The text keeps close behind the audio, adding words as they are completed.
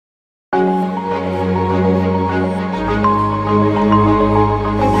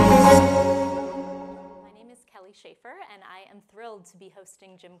to be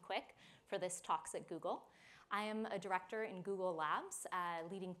hosting Jim Kwik for this Talks at Google. I am a director in Google Labs,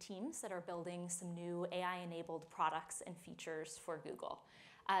 leading teams that are building some new AI-enabled products and features for Google.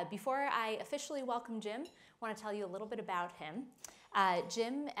 Before I officially welcome Jim, I want to tell you a little bit about him.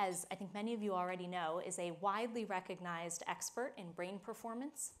 Jim, as I think many of you already know, is a widely recognized expert in brain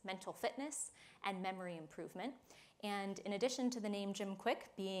performance, mental fitness, and memory improvement. And in addition to the name Jim Kwik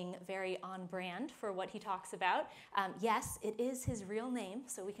being very on brand for what he talks about, yes, it is his real name,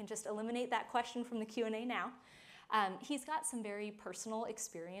 so we can just eliminate that question from the Q&A now. He's got some very personal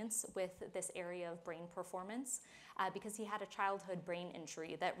experience with this area of brain performance because he had a childhood brain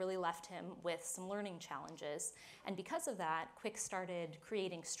injury that really left him with some learning challenges. And because of that, Kwik started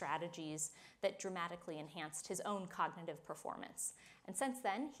creating strategies that dramatically enhanced his own cognitive performance. And since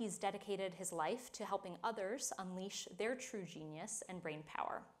then, he's dedicated his life to helping others unleash their true genius and brain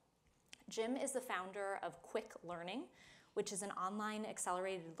power. Jim is the founder of Kwik Learning, which is an online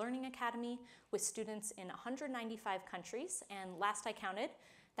accelerated learning academy with students in 195 countries. And last I counted,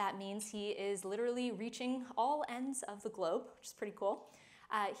 that means he is literally reaching all ends of the globe, which is pretty cool.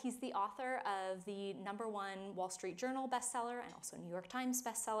 He's the author of the #1 Wall Street Journal bestseller and also New York Times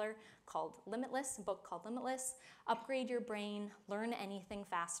bestseller called Limitless, a book called Limitless, Upgrade Your Brain, Learn Anything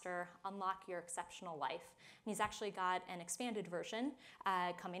Faster, Unlock Your Exceptional Life. And he's actually got an expanded version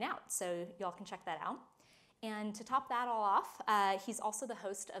coming out, so y'all can check that out. And to top that all off, he's also the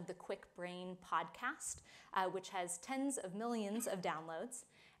host of the Kwik Brain podcast, which has tens of millions of downloads.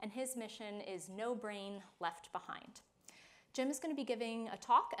 And his mission is no brain left behind. Jim is going to be giving a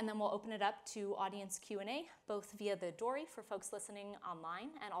talk, and then we'll open it up to audience Q&A, both via the Dory for folks listening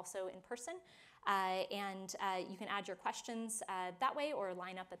online and also in person. You can add your questions that way or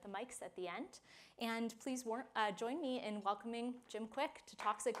line up at the mics at the end. And please join me in welcoming Jim Kwik to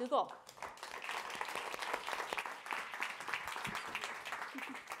Talks at Google.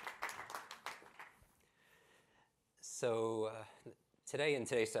 So in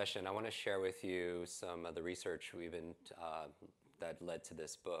today's session, I want to share with you some of the research that led to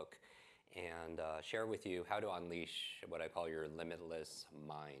this book, and share with you how to unleash what I call your limitless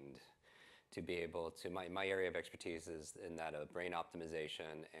mind, to be able to. My area of expertise is in that of brain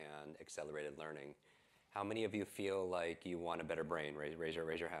optimization and accelerated learning. How many of you feel like you want a better brain? Raise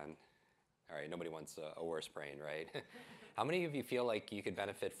your hand. All right, nobody wants a worse brain, right? How many of you feel like you could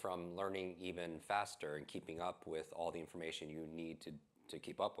benefit from learning even faster and keeping up with all the information you need to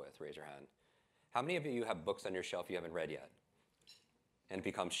keep up with? Raise your hand. How many of you have books on your shelf you haven't read yet? And it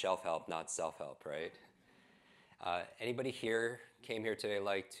becomes shelf help, not self-help, right? Anybody here came here today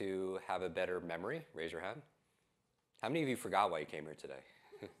like to have a better memory? Raise your hand. How many of you forgot why you came here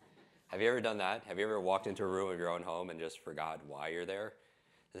today? Have you ever done that? Have you ever walked into a room of your own home and just forgot why you're there?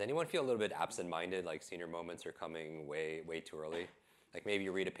 Does anyone feel a little bit absent-minded, like senior moments are coming way too early? Like maybe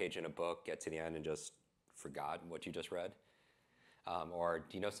you read a page in a book, get to the end, and just forgot what you just read? Or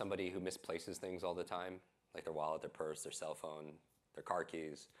do you know somebody who misplaces things all the time? Like their wallet, their purse, their cell phone, their car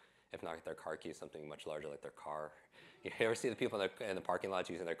keys. If not their car keys, something much larger like their car. You ever see the people in the parking lots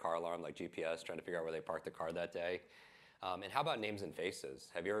using their car alarm like GPS, trying to figure out where they parked the car that day? And how about names and faces?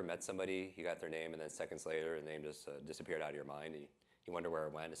 Have you ever met somebody, you got their name, and then seconds later, the name just disappeared out of your mind? You wonder where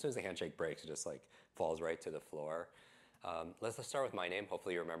it went. As soon as the handshake breaks, it just like falls right to the floor. Let's start with my name.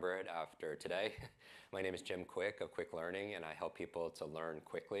 Hopefully you remember it after today. My name is Jim Kwik of Kwik Learning, and I help people to learn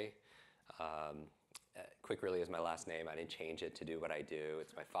quickly. Kwik really is my last name. I didn't change it to do what I do.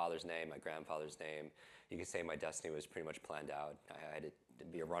 It's my father's name, my grandfather's name. You could say my destiny was pretty much planned out. I had to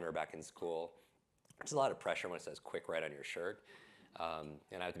be a runner back in school. There's a lot of pressure when it says Kwik right on your shirt.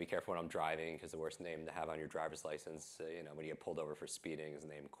 And I have to be careful when I'm driving because the worst name to have on your driver's license, when you get pulled over for speeding is the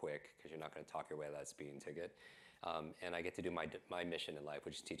name Kwik, because you're not going to talk your way out of that speeding ticket. And I get to do my mission in life,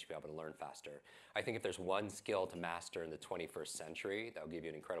 which is teach people how to learn faster. I think if there's one skill to master in the 21st century that will give you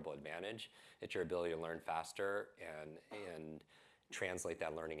an incredible advantage, it's your ability to learn faster and translate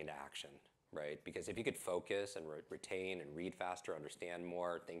that learning into action, right? Because if you could focus and retain and read faster, understand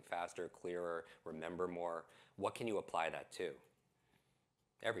more, think faster, clearer, remember more, what can you apply that to?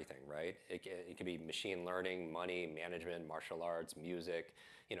 Everything, right? It could be machine learning, money, management, martial arts, music,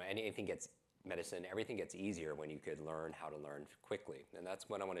 anything gets medicine, everything gets easier when you could learn how to learn quickly. And that's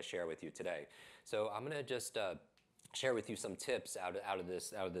what I want to share with you today. So I'm going to just share with you some tips out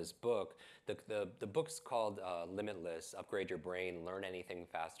of this book. The book's called Limitless, Upgrade Your Brain, Learn Anything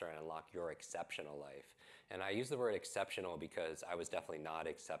Faster, and Unlock Your Exceptional Life. And I use the word exceptional because I was definitely not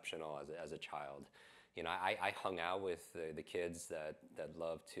exceptional as a child. I hung out with the kids that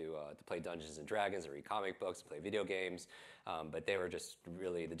love to play Dungeons and Dragons or read comic books, play video games, but they were just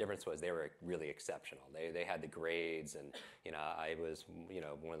really, the difference was they were really exceptional. They had the grades, and I was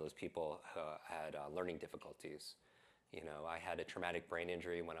one of those people who had learning difficulties. I had a traumatic brain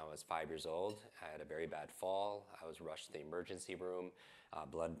injury when I was 5 years old. I had a very bad fall. I was rushed to the emergency room,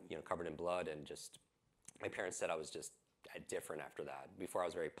 blood, covered in blood, and just my parents said I was just different after that. Before I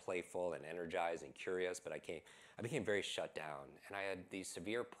was very playful and energized and curious, but I became very shut down, and I had these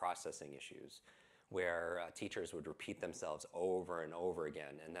severe processing issues where teachers would repeat themselves over and over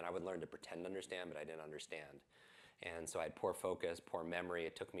again, and then I would learn to pretend to understand, but I didn't understand. And so I had poor focus, poor memory.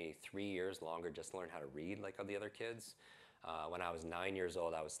 It took me 3 years longer just to learn how to read like all the other kids. When I was 9 years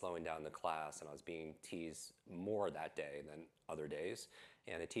old, I was slowing down the class, and I was being teased more that day than other days.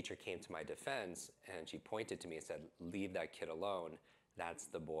 And a teacher came to my defense, and she pointed to me and said, "Leave that kid alone. That's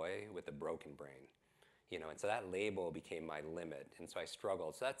the boy with the broken brain." And so that label became my limit, and so I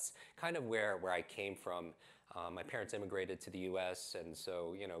struggled. So that's kind of where I came from. My parents immigrated to the U.S., and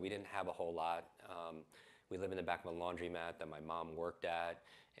so we didn't have a whole lot. We lived in the back of a laundromat that my mom worked at,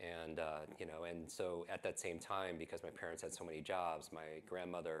 and and so at that same time, because my parents had so many jobs, my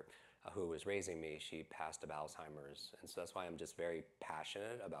grandmother, who was raising me, she passed of Alzheimer's, and so that's why I'm just very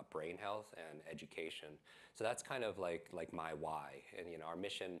passionate about brain health and education. So that's kind of like my why, and our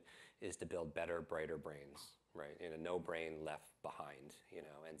mission is to build better, brighter brains, right? No brain left behind,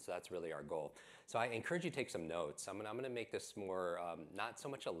 and so that's really our goal. So I encourage you to take some notes. I'm gonna make this more, not so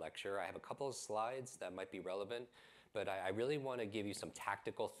much a lecture. I have a couple of slides that might be relevant, but I really want to give you some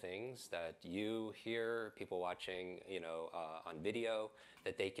tactical things that you hear, people watching, on video,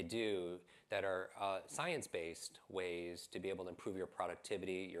 that they could do that are science-based ways to be able to improve your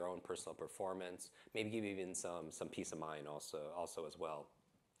productivity, your own personal performance, maybe give you even some peace of mind also as well.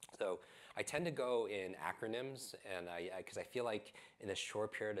 So I tend to go in acronyms, and because I feel like in a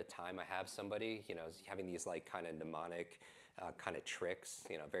short period of time I have somebody, having these like kind of mnemonic kind of tricks,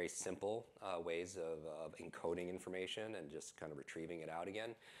 very simple ways of encoding information and just kind of retrieving it out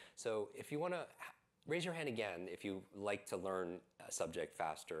again. So if you want to raise your hand again if you like to learn a subject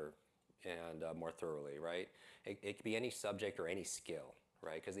faster and more thoroughly, right? It could be any subject or any skill,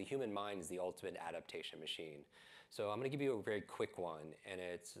 right? Because the human mind is the ultimate adaptation machine. So I'm going to give you a very quick one, and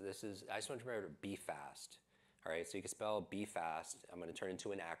I just want you to remember to be fast. All right, so you can spell be fast. I'm going to turn it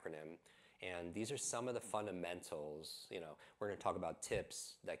into an acronym, and these are some of the fundamentals. We're going to talk about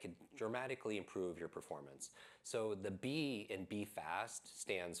tips that could dramatically improve your performance. So the B in be fast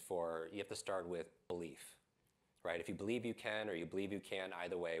stands for, you have to start with belief, right? If you believe you can or you believe you can,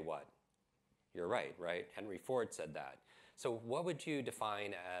 either way, what? You're right? Henry Ford said that. So what would you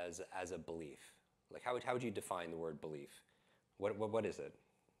define as a belief? Like how would you define the word belief? What is it?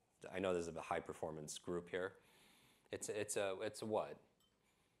 I know there's a high performance group here. It's a what?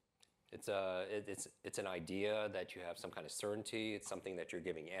 It's an idea that you have some kind of certainty. It's something that you're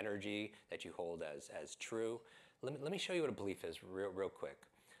giving energy, that you hold as true. Let me show you what a belief is real quick.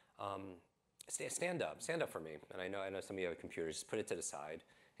 Stand up for me. And I know some of you have computers. Just put it to the side,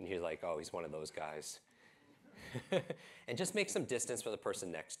 and you're like, oh, he's one of those guys. And just make some distance from the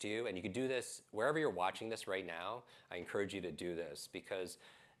person next to you. And you can do this wherever you're watching this right now. I encourage you to do this because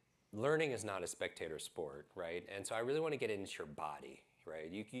learning is not a spectator sport, right? And so I really want to get into your body, right?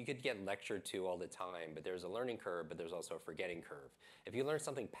 You could get lectured to all the time, but there's a learning curve, but there's also a forgetting curve. If you learn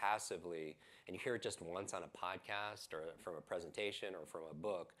something passively and you hear it just once on a podcast or from a presentation or from a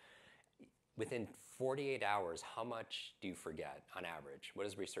book, within 48 hours, how much do you forget on average? What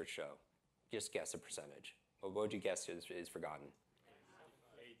does research show? Just guess a percentage. What would you guess is forgotten?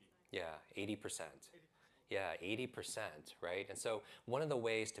 80. Yeah, 80%. Yeah, 80%, right? And so one of the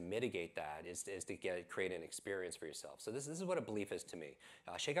ways to mitigate that is to create an experience for yourself. So this is what a belief is to me.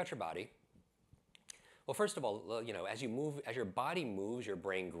 Shake out your body. Well, first of all, as your body moves, your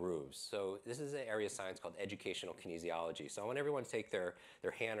brain grooves. So this is an area of science called educational kinesiology. So I want everyone to take their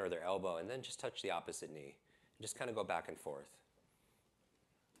hand or their elbow and then just touch the opposite knee. And just kind of go back and forth.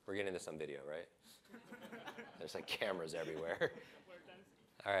 We're getting this on video, right? There's like cameras everywhere.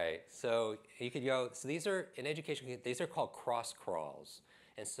 All right, so you could go, so these are, in education, these are called cross crawls.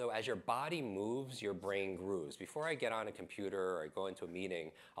 And so as your body moves, your brain grooves. Before I get on a computer or I go into a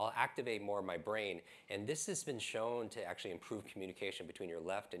meeting, I'll activate more of my brain. And this has been shown to actually improve communication between your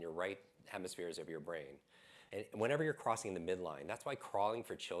left and your right hemispheres of your brain. And whenever you're crossing the midline, that's why crawling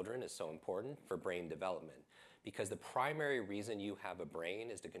for children is so important for brain development. Because the primary reason you have a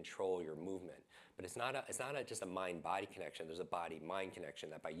brain is to control your movement. But it's not just a mind-body connection. There's a body-mind connection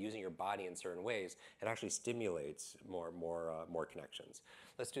that by using your body in certain ways, it actually stimulates more connections.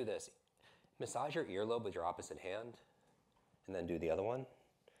 Let's do this. massage your earlobe with your opposite hand, and then do the other one.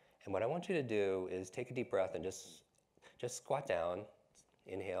 And what I want you to do is take a deep breath and just squat down,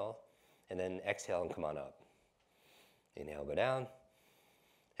 inhale, and then exhale and come on up. Inhale, go down.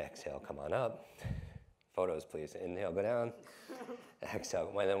 Exhale, come on up. Photos, please. Inhale, go down.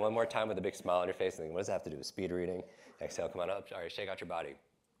 Exhale. And then one more time with a big smile on your face. And what does that have to do with speed reading? Exhale, come on up. All right, shake out your body.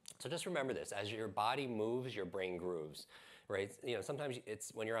 So just remember this. As your body moves, your brain grooves, right? You know, sometimes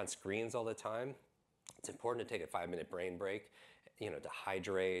it's when you're on screens all the time, it's important to take a 5-minute brain break, you know, to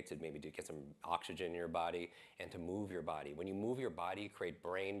hydrate, to maybe get some oxygen in your body, and to move your body. When you move your body, you create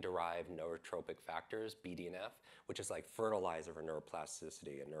brain-derived neurotropic factors, BDNF, which is like fertilizer for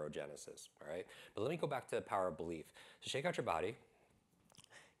neuroplasticity and neurogenesis, all right? But let me go back to the power of belief. So shake out your body.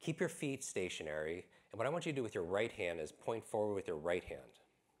 Keep your feet stationary. And what I want you to do with your right hand is point forward with your right hand.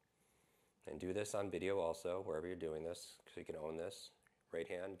 And do this on video also, wherever you're doing this, so you can own this. Right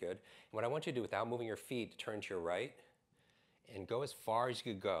hand, good. And what I want you to do without moving your feet, turn to your right and go as far as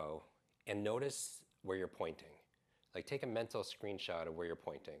you could go and notice where you're pointing. Like take a mental screenshot of where you're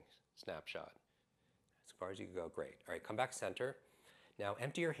pointing, snapshot. As far as you can go, great. All right, come back center. Now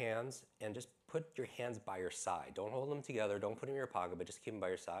empty your hands and just put your hands by your side. Don't hold them together, don't put them in your pocket, but just keep them by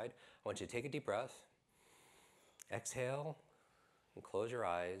your side. I want you to take a deep breath, exhale, and close your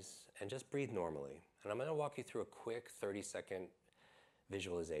eyes and just breathe normally. And I'm gonna walk you through a quick 30-second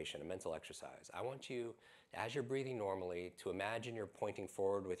visualization, a mental exercise. I want you, as you're breathing normally, to imagine you're pointing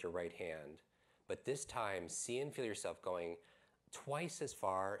forward with your right hand, but this time see and feel yourself going twice as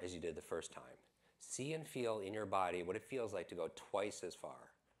far as you did the first time. See and feel in your body what it feels like to go twice as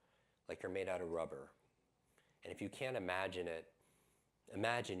far, like you're made out of rubber. And if you can't imagine it,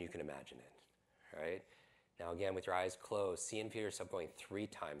 imagine you can imagine it, all right? Now again, with your eyes closed, see and feel yourself going 3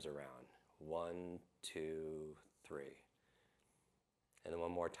 times around. 1, 2, 3. And then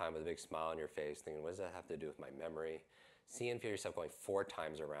one more time with a big smile on your face, thinking, what does that have to do with my memory? See and feel yourself going 4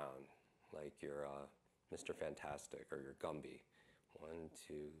 times around, like you're Mr. Fantastic or you're Gumby. 1,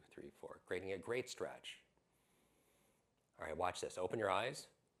 2, 3, 4. Creating a great stretch. All right, watch this. Open your eyes,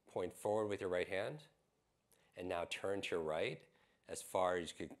 point forward with your right hand, and now turn to your right as far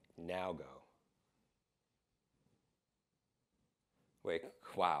as you could now go. Wait,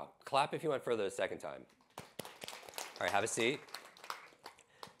 wow. Clap if you went further the second time. All right, have a seat.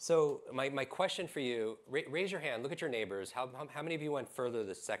 So my question for you, raise your hand, look at your neighbors. How many of you went further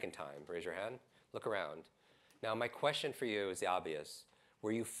the second time? Raise your hand, look around. Now my question for you is the obvious.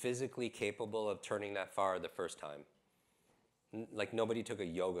 Were you physically capable of turning that far the first time? Like nobody took a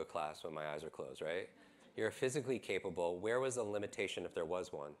yoga class when my eyes are closed, right? You're physically capable. Where was the limitation if there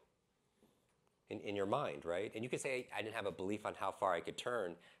was one? In your mind, right? And you could say, I didn't have a belief on how far I could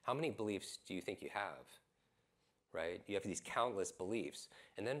turn. How many beliefs do you think you have? Right? You have these countless beliefs.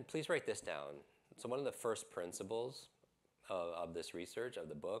 And then please write this down. So one of the first principles of this research, of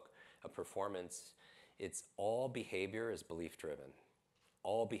the book, of performance, it's all behavior is belief driven.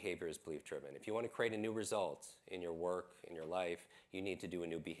 All behavior is belief driven. If you want to create a new result in your work, in your life, you need to do a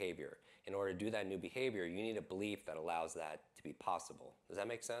new behavior. In order to do that new behavior, you need a belief that allows that to be possible. Does that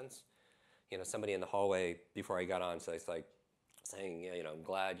make sense? You know, somebody in the hallway before I got on, so it's like, saying, you know, I'm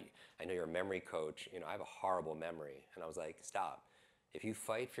glad, I know you're a memory coach, you know, I have a horrible memory. And I was like, stop. If you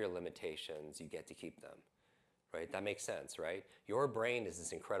fight for your limitations, you get to keep them, right? That makes sense, right? Your brain is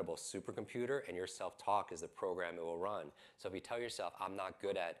this incredible supercomputer and your self-talk is the program it will run. So if you tell yourself, I'm not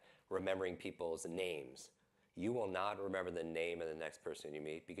good at remembering people's names, you will not remember the name of the next person you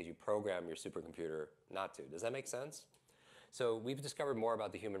meet because you program your supercomputer not to. Does that make sense? So we've discovered more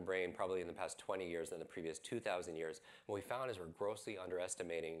about the human brain probably in the past 20 years than the previous 2,000 years. What we found is we're grossly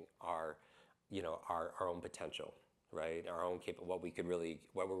underestimating our own potential, right? Our own what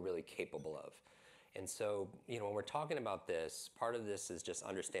we're really capable of. And so, you know, when we're talking about this, part of this is just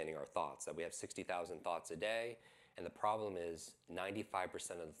understanding our thoughts, that we have 60,000 thoughts a day. And the problem is 95%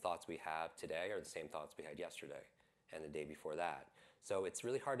 of the thoughts we have today are the same thoughts we had yesterday and the day before that. So it's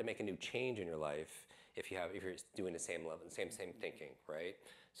really hard to make a new change in your life if you're doing the same level, same thinking, right?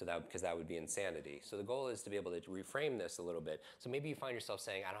 So because that would be insanity. So the goal is to be able to reframe this a little bit. So maybe you find yourself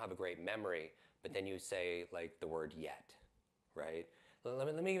saying, I don't have a great memory, but then you say like the word yet, right?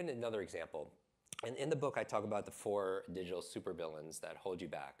 Let me give you another example. In the book, I talk about the 4 digital supervillains that hold you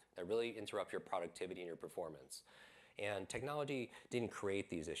back, that really interrupt your productivity and your performance. And technology didn't create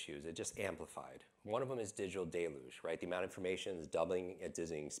these issues, it just amplified. One of them is digital deluge, right? The amount of information is doubling at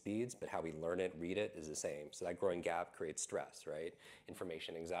dizzying speeds, but how we learn it, read it is the same. So that growing gap creates stress, right?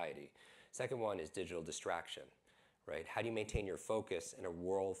 Information anxiety. Second one is digital distraction, right? How do you maintain your focus in a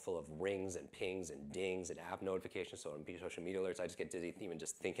world full of rings and pings and dings and app notifications, so on social media alerts? I just get dizzy even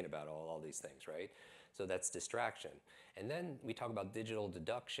just thinking about all these things, right? So that's distraction. And then we talk about digital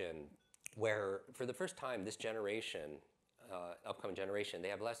deduction, where for the first time, this generation, upcoming generation, they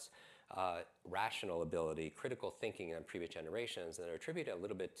have less rational ability, critical thinking than previous generations, and they're attributed a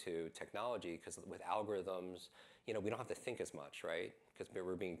little bit to technology, because with algorithms, we don't have to think as much, right? Because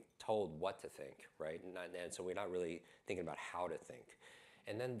we're being told what to think, right? And so we're not really thinking about how to think.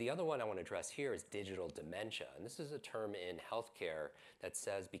 And then the other one I want to address here is digital dementia. And this is a term in healthcare that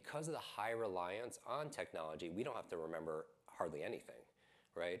says because of the high reliance on technology, we don't have to remember hardly anything,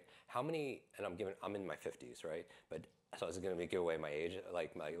 right? How many, and I'm in my 50s, right? But so this is going to give away my age,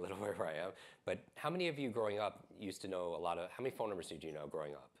 like my little where I am. But how many of you growing up used to know how many phone numbers did you know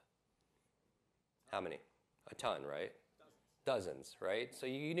growing up? How many? A ton, right? Dozens, right? So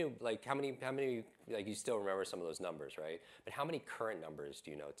you knew, like, how many, like, you still remember some of those numbers, right? But how many current numbers do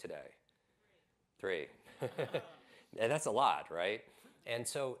you know today? Three. And that's a lot, right? And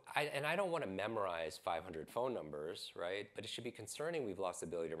so, I don't want to memorize 500 phone numbers, right? But it should be concerning we've lost the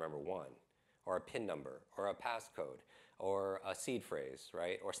ability to remember one, or a PIN number, or a passcode, or a seed phrase,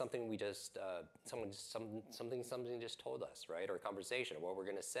 right? Or something we just, something just told us, right? Or a conversation, or what we're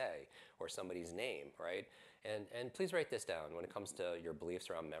going to say, or somebody's name, right? And please write this down when it comes to your beliefs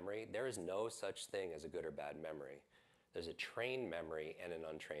around memory. There is no such thing as a good or bad memory. There's a trained memory and an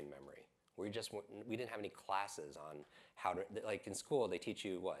untrained memory. We didn't have any classes on how to, like in school, they teach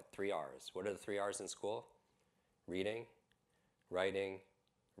you what? 3 R's. What are the 3 R's in school? Reading, writing,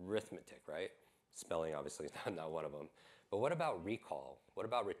 arithmetic, right? Spelling obviously is not one of them. But what about recall? What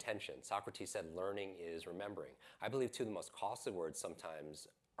about retention? Socrates said learning is remembering. I believe two of the most costly words sometimes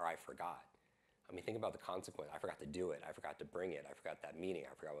are I forgot. I mean, think about the consequence. I forgot to do it. I forgot to bring it. I forgot that meeting.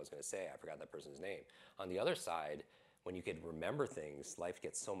 I forgot what I was going to say. I forgot that person's name. On the other side, when you could remember things, life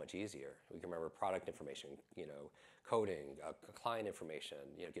gets so much easier. We can remember product information, coding, client information,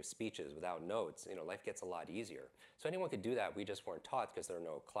 give speeches without notes. Life gets a lot easier. So anyone could do that. We just weren't taught because there are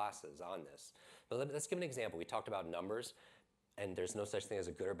no classes on this. But let's give an example. We talked about numbers, and there's no such thing as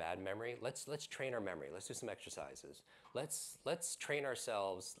a good or bad memory. Let's train our memory. Let's do some exercises. Let's train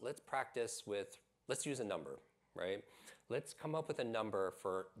ourselves. Let's practice with, let's use a number, right? Let's come up with a number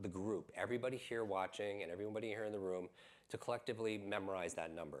for the group, everybody here watching and everybody here in the room, to collectively memorize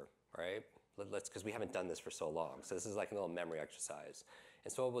that number, right? Because we haven't done this for so long. So this is like a little memory exercise.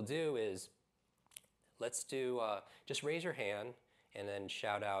 And so what we'll do is, let's do, just raise your hand and then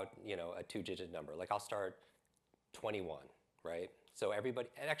shout out, a 2-digit number. Like I'll start 21, right? So everybody,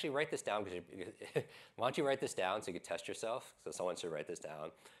 and actually write this down, because why don't you write this down so you can test yourself? So someone should write this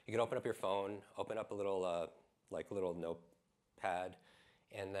down. You can open up your phone, open up a little, little notepad,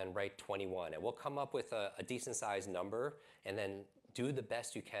 and then write 21. And we'll come up with a decent sized number, and then do the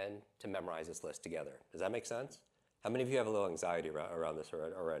best you can to memorize this list together. Does that make sense? How many of you have a little anxiety around this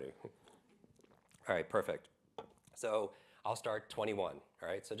already? All right, perfect. So I'll start 21, all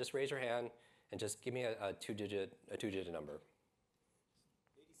right? So just raise your hand and just give me a two-digit number.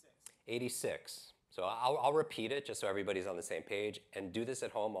 86. So I'll repeat it just so everybody's on the same page, and do this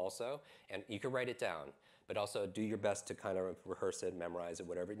at home also, and you can write it down, but also do your best to kind of rehearse it, memorize it,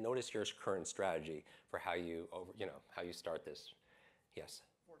 whatever. Notice your current strategy for how you start this. Yes?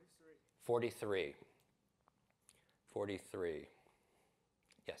 43. 43.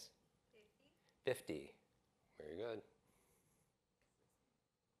 Yes? 50. Very good.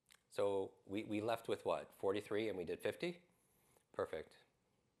 So we left with what? 43 and we did 50? Perfect.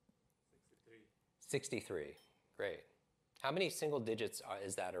 63. Great. How many single digits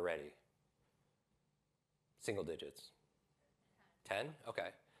is that already? Single digits? 10? Okay.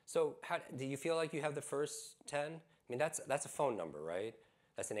 So do you feel like you have the first 10? I mean, that's a phone number, right?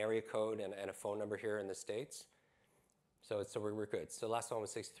 That's an area code and a phone number here in the States. So we're good. So last one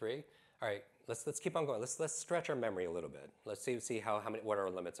was 63. All right, let's keep on going. Let's stretch our memory a little bit. Let's see what our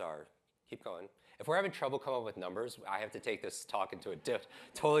limits are. Keep going. If we're having trouble coming up with numbers, I have to take this talk into a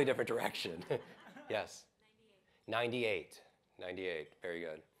totally different direction. Yes. 98. 98. Very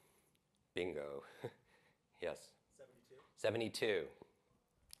good. Bingo. Yes. 72.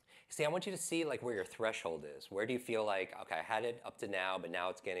 See, I want you to see like where your threshold is. Where do you feel like, okay, I had it up to now, but now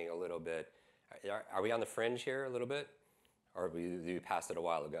it's getting a little bit. Are we on the fringe here a little bit? Or we passed it a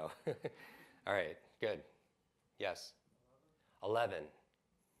while ago? All right, good. Yes. 11.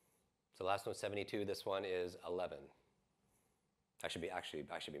 So last one was 72. This one is 11. I should be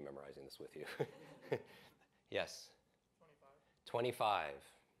memorizing this with you. Yes. 25.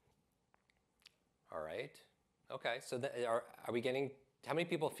 All right. Okay. So are we getting? How many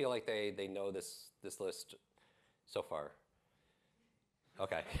people feel like they know this list so far?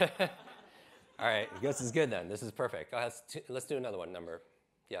 Okay. All right, this is good then. This is perfect. Let's do another one number.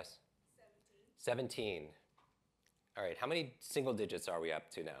 Yes? 17. All right, how many single digits are we up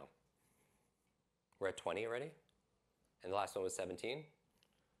to now? We're at 20 already? And the last one was 17?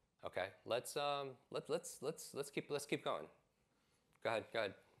 Okay, let's keep going. Go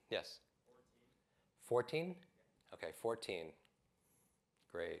ahead. Yes? 14? Okay, 14.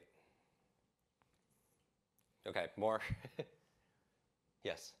 Great. Okay, more?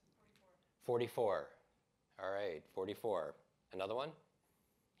 Yes? 44. All right, 44. Another one?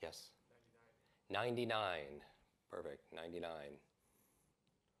 Yes? 99. Perfect, 99.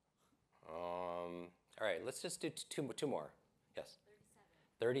 All right, let's just do two more. Yes?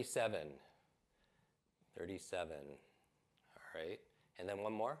 37. 37. All right, and then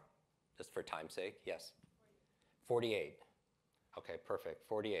one more, just for time's sake. Yes? 48. Okay, perfect,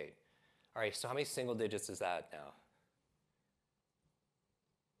 48. All right, so how many single digits is that now?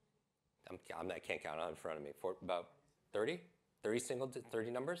 I can't count it in front of me. About 30?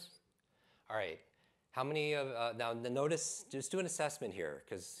 30 numbers? All right. How many of, now notice, just do an assessment here,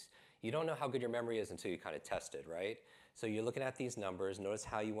 because you don't know how good your memory is until you kind of test it, right? So you're looking at these numbers, notice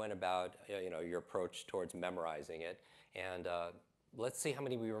how you went about, your approach towards memorizing it, and let's see how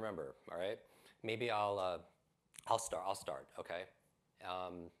many we remember, all right? Maybe I'll start, okay?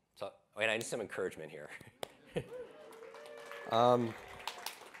 Wait, I need some encouragement here. All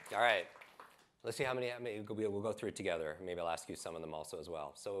right. Let's see how many we'll go through it together. Maybe I'll ask you some of them also as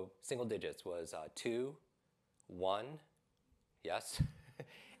well. So single digits was 2, 1, yes,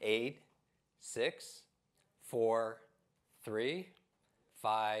 8, 6, 4, 3,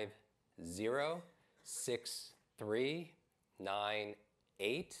 5, 0, 6, 3, 9,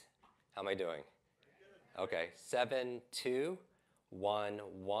 8. How am I doing? Okay, 7, 2, 1,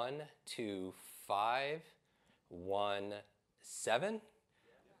 1, 2, 5, 1, 7.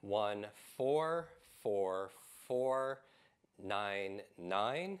 1, 4, 4, 4, 9,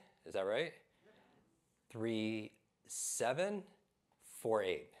 9. Is that right? 3, 7, 4,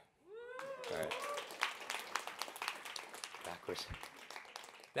 8. All right. Backwards.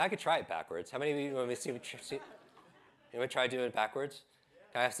 I could try it backwards. How many of you want me to see? You want to try doing it backwards?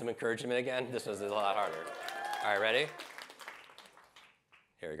 Can I have some encouragement again? This was a lot harder. All right, ready?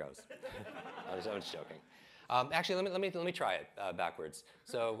 Here it goes. I'm just joking. Actually, let me try it backwards.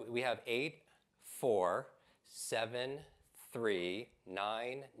 So we have 8, 4, 7, 3,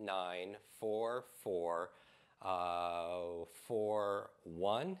 9, 9, 4, 4, 4,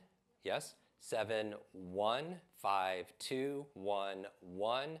 1. Yes? 7, 1, 5, 2, 1,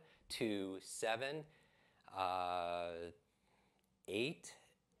 1, 2, 7, 8,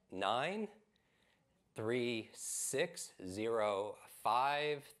 9, 3, 6, 0,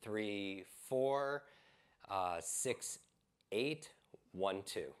 5, 3, 4, 6, 8, 1,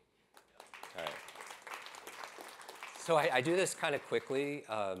 2. All right. So I do this kind of quickly,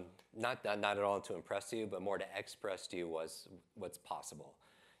 not at all to impress you, but more to express to you what's possible.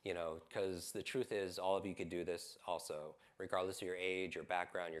 Because the truth is, all of you could do this also, regardless of your age, your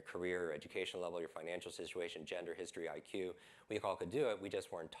background, your career, your educational level, your financial situation, gender, history, IQ. We all could do it. We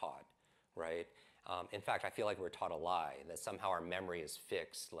just weren't taught, right? In fact, I feel like we're taught a lie, that somehow our memory is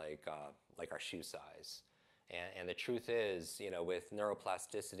fixed like our shoe size. And the truth is, with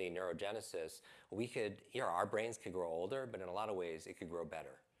neuroplasticity, neurogenesis, our brains could grow older, but in a lot of ways, it could grow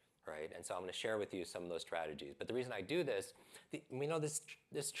better, right? And so I'm going to share with you some of those strategies. But the reason I do this,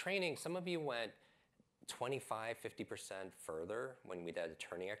 this training, some of you went 25, 50% further when we did a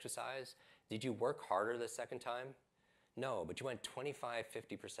turning exercise. Did you work harder the second time? No, but you went 25,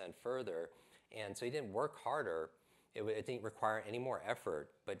 50% further. And so you didn't work harder. It didn't require any more effort,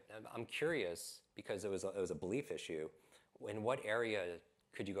 but I'm curious, because it was a belief issue, in what area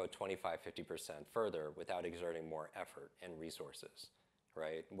could you go 25, 50% further without exerting more effort and resources,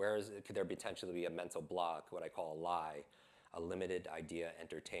 right? Could there potentially be a mental block, what I call a lie, a limited idea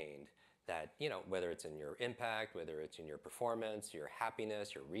entertained, that, whether it's in your impact, whether it's in your performance, your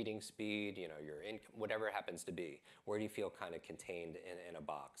happiness, your reading speed, your income, whatever it happens to be, where do you feel kind of contained in a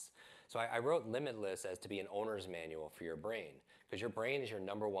box? So I wrote Limitless as to be an owner's manual for your brain, because your brain is your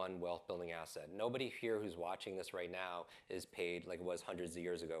number one wealth building asset. Nobody here who's watching this right now is paid like it was hundreds of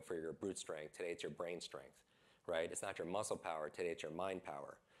years ago for your brute strength. Today it's your brain strength, right? It's not your muscle power. Today it's your mind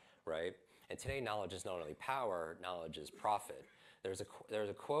power, right? And today knowledge is not only power, knowledge is profit. There's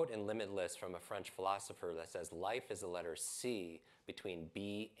a quote in Limitless from a French philosopher that says, life is the letter C between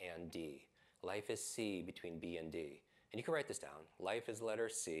B and D. Life is C between B and D. And you can write this down. Life is the letter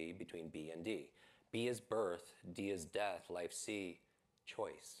C between B and D. B is birth, D is death, life C,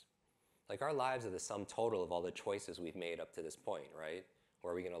 choice. Like our lives are the sum total of all the choices we've made up to this point, right?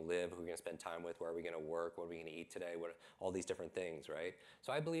 Where are we going to live? Who are we going to spend time with? Where are we going to work? What are we going to eat today? All these different things, right?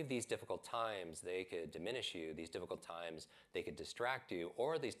 So I believe these difficult times, they could diminish you. These difficult times, they could distract you.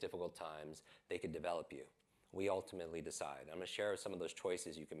 Or these difficult times, they could develop you. We ultimately decide. I'm going to share some of those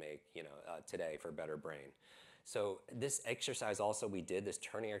choices you can make, today for a better brain. So this exercise also we did, this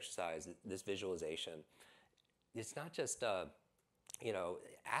turning exercise, this visualization, it's not just,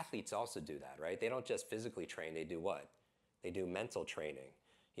 athletes also do that, right? They don't just physically train, they do what? They do mental training.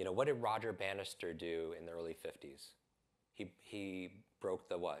 What did Roger Bannister do in the early 50s? He broke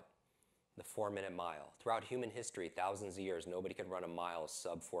the what? The 4-minute mile. Throughout human history, thousands of years, nobody could run a mile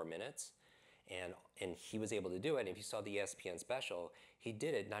sub 4 minutes. And he was able to do it. And if you saw the ESPN special, he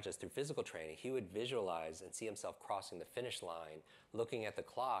did it not just through physical training. He would visualize and see himself crossing the finish line, looking at the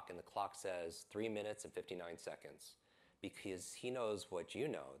clock, and the clock says 3 minutes and 59 seconds. Because he knows what you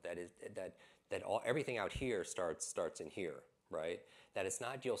know, that everything out here starts in here, right? That it's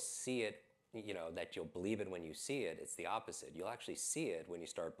not you'll see it, that you'll believe it when you see it. It's the opposite. You'll actually see it when you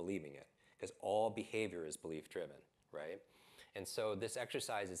start believing it, because all behavior is belief driven, right? And so this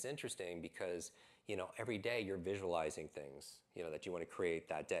exercise is interesting because, every day you're visualizing things, that you want to create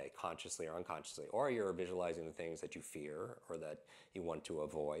that day, consciously or unconsciously, or you're visualizing the things that you fear or that you want to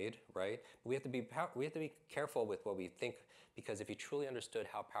avoid, right? But we have to be careful with what we think, because if you truly understood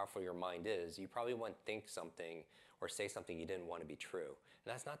how powerful your mind is, you probably wouldn't think something or say something you didn't want to be true.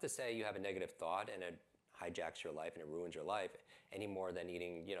 And that's not to say you have a negative thought and it hijacks your life and it ruins your life any more than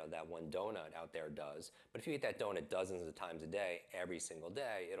eating, that one donut out there does. But if you eat that donut dozens of times a day, every single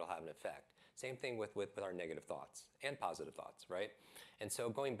day, it'll have an effect. Same thing with our negative thoughts and positive thoughts, right? And so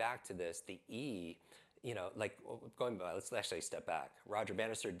going back to this, the E, let's actually step back. Roger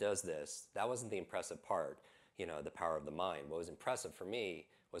Bannister does this. That wasn't the impressive part, the power of the mind. What was impressive for me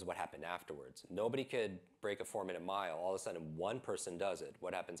was what happened afterwards. Nobody could break a 4-minute mile. All of a sudden, one person does it.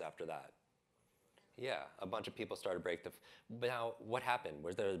 What happens after that? Yeah, a bunch of people started to break but now, what happened?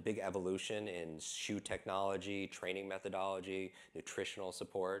 Was there a big evolution in shoe technology, training methodology, nutritional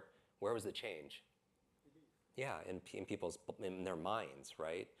support? Where was the change? Yeah, in their minds,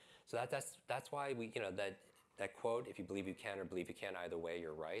 right? So that's why we, that quote, if you believe you can or believe you can, either way,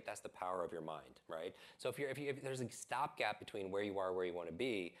 you're right. That's the power of your mind, right? So if there's a stopgap between where you are and where you want to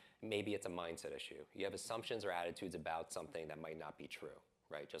be, maybe it's a mindset issue. You have assumptions or attitudes about something that might not be true,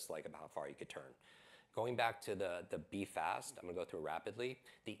 right? Just like about how far you could turn. Going back to the be fast, I'm going to go through rapidly.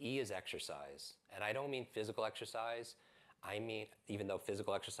 The E is exercise. And I don't mean physical exercise. I mean, even though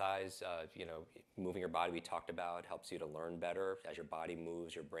physical exercise, moving your body, we talked about, helps you to learn better. As your body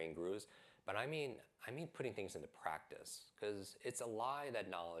moves, your brain grows. But I mean putting things into practice, because it's a lie that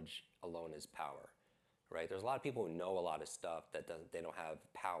knowledge alone is power, right? There's a lot of people who know a lot of stuff that they don't have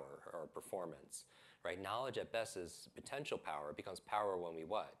power or performance, right? Knowledge at best is potential power. It becomes power when we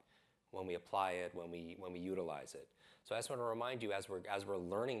what? When we apply it, when we utilize it. So I just want to remind you, as we're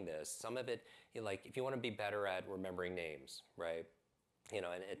learning this, some of it, if you want to be better at remembering names, right? And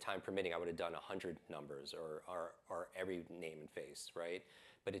at time permitting, I would have done 100 numbers or every name and face, right?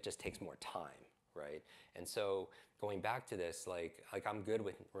 But it just takes more time, right? And so going back to this, like I'm good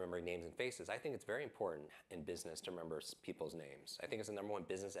with remembering names and faces. I think it's very important in business to remember people's names. I think it's the number one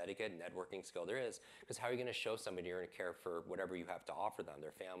business etiquette, networking skill there is, because how are you going to show somebody you're going to care for whatever you have to offer them,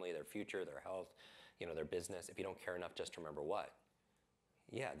 their family, their future, their health, their business, if you don't care enough just to remember what?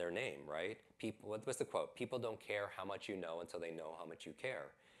 Yeah, their name, right? People, what's the quote? People don't care how much you know until they know how much you care.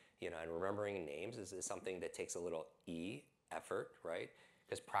 And remembering names is something that takes a little effort, right?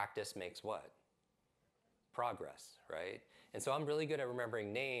 Because practice makes what? Progress, right? And so I'm really good at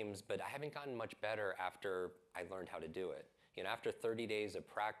remembering names, but I haven't gotten much better after I learned how to do it. After 30 days of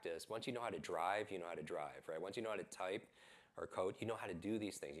practice, once you know how to drive, you know how to drive, right? Once you know how to type or code, you know how to do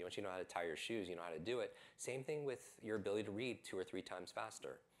these things. Once you know how to tie your shoes, you know how to do it. Same thing with your ability to read 2 or 3 times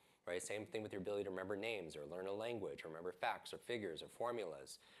faster, right? Same thing with your ability to remember names or learn a language or remember facts or figures or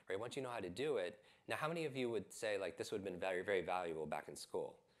formulas, right? Once you know how to do it, now how many of you would say like this would have been very, very valuable back in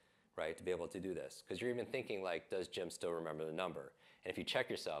school, right? To be able to do this? Because you're even thinking like, does Jim still remember the number? And if you check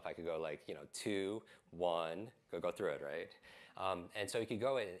yourself, I could go like, 2, 1, go through it, right? And so you could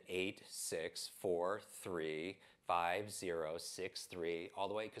go in 8, 6, 4, 3, 5, 0, 6, 3, all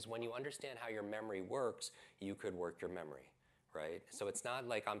the way, because when you understand how your memory works, you could work your memory, right? So it's not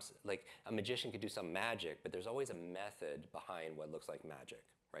like like a magician could do some magic, but there's always a method behind what looks like magic,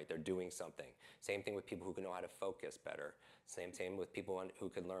 right? They're doing something. Same thing with people who can know how to focus better. Same with people who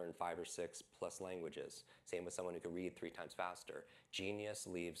could learn 5 or 6 plus languages. Same with someone who could read 3 times faster. Genius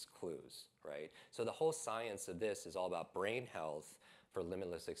leaves clues, right? So the whole science of this is all about brain health, for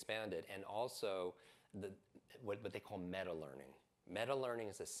Limitless Expanded, and also what they call meta-learning. Meta-learning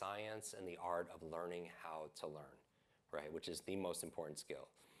is the science and the art of learning how to learn, right? Which is the most important skill.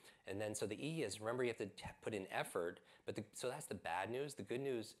 And then, so the E is, remember, you have to put in effort, but so that's the bad news. The good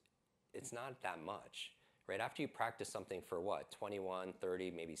news, it's not that much, right? After you practice something for what, 21,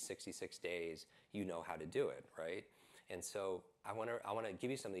 30, maybe 66 days, you know how to do it, right? And so I want to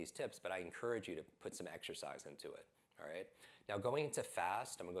give you some of these tips, but I encourage you to put some exercise into it, all right? Now, going into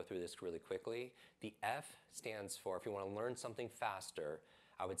fast, I'm going to go through this really quickly. The F stands for, if you want to learn something faster,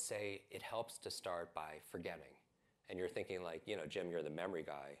 I would say it helps to start by forgetting. And you're thinking like, you know, Jim, you're the memory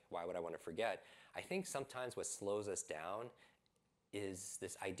guy. Why would I want to forget? I think sometimes what slows us down is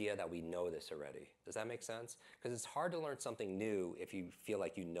this idea that we know this already. Does that make sense? Because it's hard to learn something new if you feel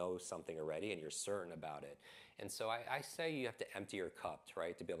like you know something already and you're certain about it. And so I say you have to empty your cup,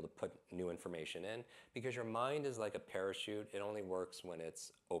 right, to be able to put new information in, because your mind is like a parachute. It only works when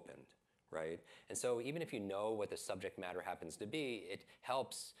it's opened, right? And so even if you know what the subject matter happens to be, it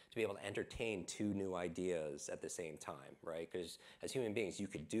helps to be able to entertain two new ideas at the same time, right? Because as human beings, you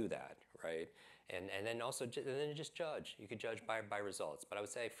could do that, right? And then also, and then just judge. You could judge by results. But I would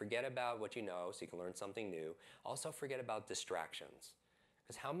say forget about what you know so you can learn something new. Also forget about distractions.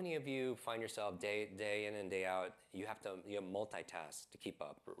 Because how many of you find yourself day in and day out, you have multitask to keep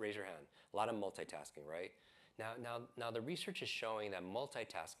up? Raise your hand. A lot of multitasking, right? Now the research is showing that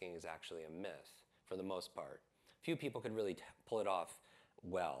multitasking is actually a myth for the most part. Few people could really pull it off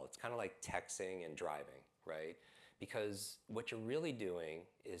well. It's kind of like texting and driving, right? Because what you're really doing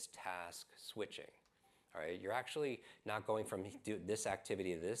is task switching, all right? You're actually not going from this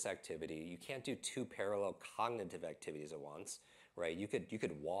activity to this activity. You can't do two parallel cognitive activities at once, right? You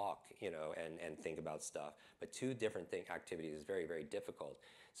could walk, you know, and think about stuff, but two different activities is very, very difficult.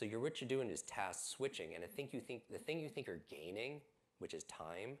 So what you're doing is task switching, and the thing you think you're gaining, which is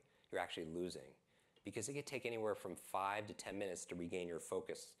time, you're actually losing, because it could take anywhere from 5 to 10 minutes to regain your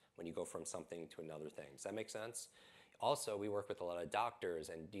focus when you go from something to another thing. Does that make sense? Also, we work with a lot of doctors,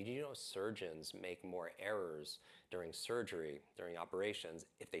 and did you know surgeons make more errors during surgery, during operations,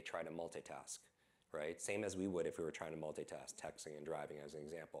 if they try to multitask, right? Same as we would if we were trying to multitask, texting and driving as an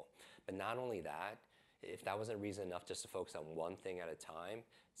example. But not only that, if that wasn't reason enough just to focus on one thing at a time,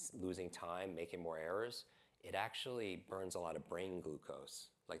 losing time, making more errors, it actually burns a lot of brain glucose.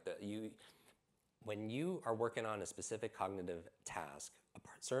 Like when you are working on a specific cognitive task, a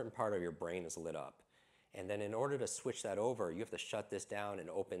certain part of your brain is lit up. And then in order to switch that over, you have to shut this down and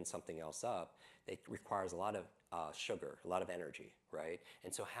open something else up. It requires a lot of sugar, a lot of energy, right?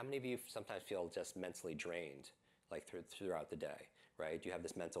 And so how many of you sometimes feel just mentally drained, like throughout the day, right? You have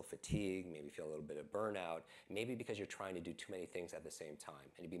this mental fatigue, maybe feel a little bit of burnout, maybe because you're trying to do too many things at the same time.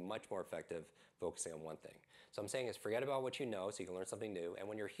 And you'd be much more effective focusing on one thing. So I'm saying is forget about what you know so you can learn something new. And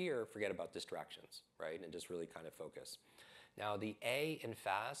when you're here, forget about distractions, right? And just really kind of focus. Now the A in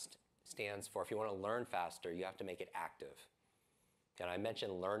FAST stands for, if you want to learn faster, you have to make it active. And I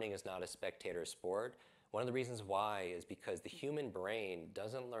mentioned learning is not a spectator sport. One of the reasons why is because the human brain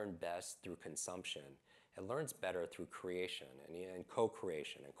doesn't learn best through consumption. It learns better through creation and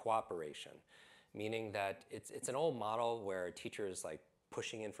co-creation and cooperation, meaning that it's an old model where a teacher is like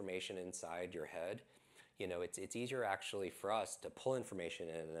pushing information inside your head. You know, it's easier actually for us to pull information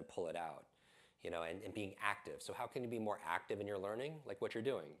in and then pull it out. You know, and being active. So how can you be more active in your learning? Like what you're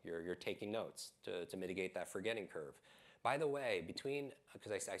doing. You're taking notes to mitigate that forgetting curve. By the way,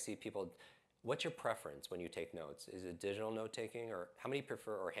 because I see people, what's your preference when you take notes? Is it digital note taking, or how many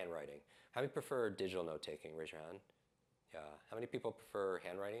prefer, or handwriting? How many prefer digital note taking? Raise your hand. Yeah. How many people prefer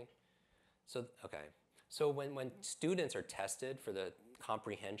handwriting? So, okay. So when students are tested for the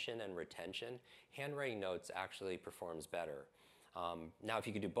comprehension and retention, handwriting notes actually performs better. Now, if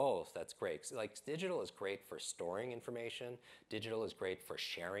you could do both, that's great. Like digital is great for storing information. Digital is great for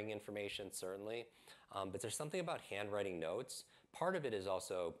sharing information, certainly. But there's something about handwriting notes. Part of it is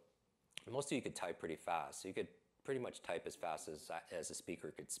also, most of you could type pretty fast. So you could pretty much type as fast as a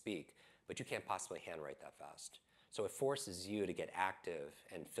speaker could speak, but you can't possibly handwrite that fast. So it forces you to get active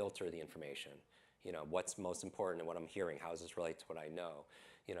and filter the information. You know, what's most important and what I'm hearing, how does this relate to what I know?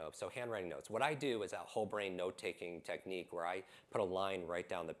 You know, so handwriting notes. What I do is that whole brain note-taking technique where I put a line right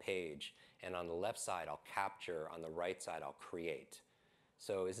down the page, and on the left side I'll capture, on the right side I'll create.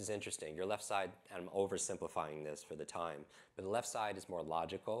 So this is interesting. Your left side, and I'm oversimplifying this for the time, but the left side is more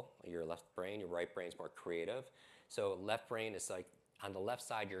logical, your left brain, your right brain is more creative. So left brain is like, on the left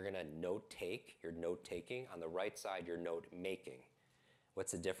side you're gonna note-take, you're note-taking, on the right side you're note-making.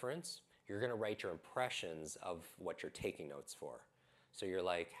 What's the difference? You're gonna write your impressions of what you're taking notes for. So you're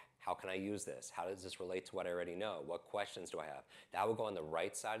like, How can I use this? How does this relate to what I already know? What questions do I have? That will go on the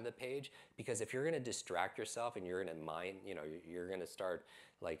right side of the page, because if you're going to distract yourself and you're going to you're going to start,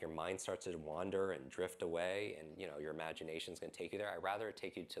 like, your mind starts to wander and drift away, and your imagination's going to take you there. I'd rather it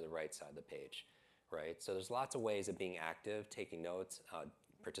take you to the right side of the page, right? So there's lots of ways of being active, taking notes,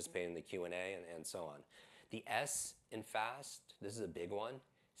 participating in the Q&A, and so on. The S in FAST, this is a big one,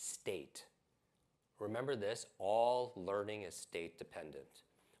 state. Remember this, all learning is state dependent.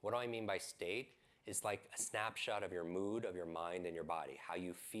 What do I mean by state? It's like a snapshot of your mood, of your mind, and your body, how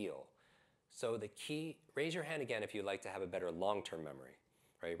you feel. So the key, raise your hand again if you'd like to have a better long-term memory,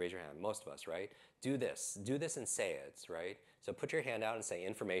 right? Raise your hand, most of us, right? Do this and say it, right? So put your hand out and say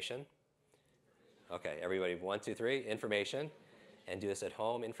information. Okay, everybody, 1, 2, 3, information. And do this at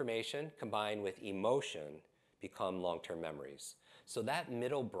home. Information combined with emotion become long-term memories. So that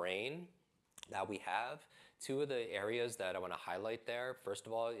middle brain that we have, two of the areas that I want to highlight there, first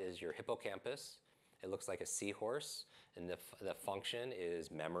of all, is your hippocampus. It looks like a seahorse, and the function is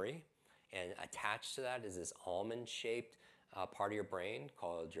memory. And attached to that is this almond-shaped part of your brain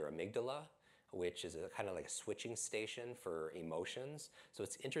called your amygdala, which is kind of like a switching station for emotions. So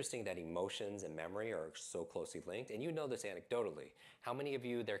it's interesting that emotions and memory are so closely linked. And you know this anecdotally. How many of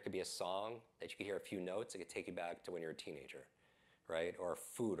you, there could be a song that you could hear a few notes that could take you back to when you were a teenager, right? Or a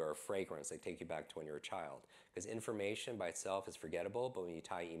food or a fragrance that take you back to when you were a child. Because information by itself is forgettable, but when you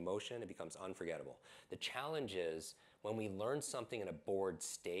tie emotion, it becomes unforgettable. The challenge is when we learn something in a bored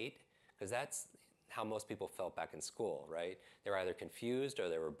state, because that's how most people felt back in school, right? They were either confused or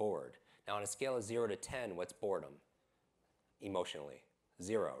they were bored. Now, on a scale of 0 to 10, what's boredom? Emotionally,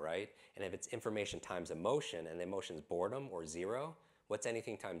 0, right? And if it's information times emotion, and the emotion is boredom or 0, what's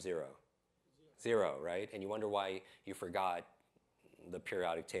anything times 0? 0, right? And you wonder why you forgot the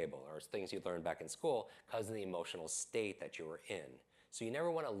periodic table or things you learned back in school because of the emotional state that you were in. So you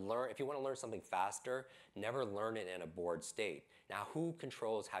never want to learn, if you want to learn something faster, never learn it in a bored state. Now, who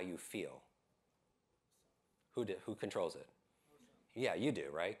controls how you feel? Who controls it? Yeah, you do,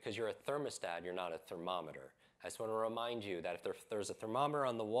 right? Because you're a thermostat, you're not a thermometer. I just want to remind you that if there's a thermometer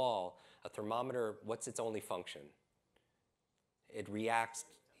on the wall, a thermometer, what's its only function? It reacts,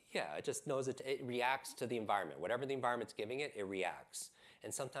 it just knows it reacts to the environment. Whatever the environment's giving it, it reacts.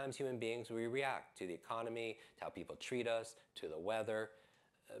 And sometimes human beings, we react to the economy, to how people treat us, to the weather.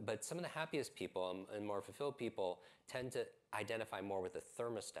 But some of the happiest people and more fulfilled people tend to identify more with the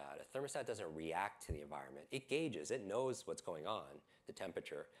thermostat. A thermostat doesn't react to the environment. It gauges, it knows what's going on, the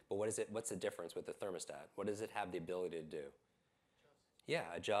temperature. But what's the difference with the thermostat? What does it have the ability to do?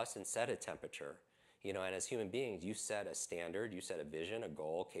 Adjust and set a temperature. And as human beings, you set a standard, you set a vision, a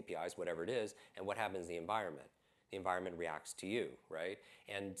goal, KPIs, whatever it is, and what happens in the environment? The environment reacts to you, right?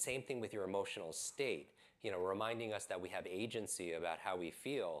 And same thing with your emotional state. Reminding us that we have agency about how we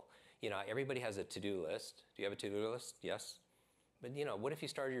feel. Everybody has a to-do list. Do you have a to-do list? Yes? But what if you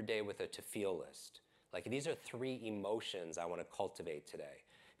started your day with a to-feel list? Like, these are 3 emotions I want to cultivate today.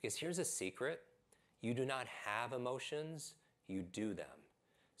 Because here's a secret. You do not have emotions, you do them.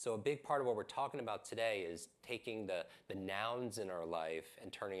 So a big part of what we're talking about today is taking the nouns in our life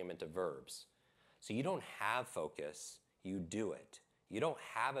and turning them into verbs. So you don't have focus, you do it. You don't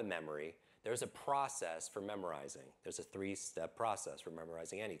have a memory. There's a process for memorizing. There's a 3-step process for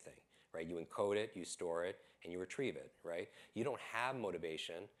memorizing anything, right? You encode it, you store it, and you retrieve it, right? You don't have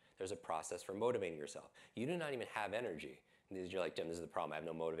motivation. There's a process for motivating yourself. You do not even have energy. You're like, Jim, this is the problem. I have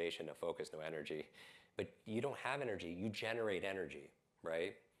no motivation, no focus, no energy. But you don't have energy. You generate energy,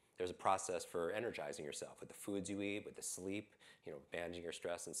 right? There's a process for energizing yourself with the foods you eat, with the sleep, managing your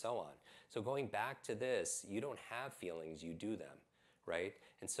stress, and so on. So going back to this, you don't have feelings, you do them. Right?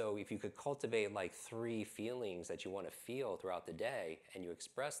 And so if you could cultivate like 3 feelings that you want to feel throughout the day and you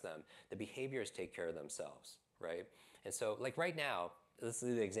express them, the behaviors take care of themselves, right? And so like right now, this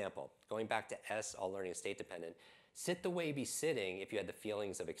is the example. Going back to S, all learning is state dependent. Sit the way you be sitting if you had the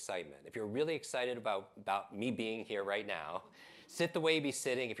feelings of excitement. If you're really excited about me being here right now, sit the way you be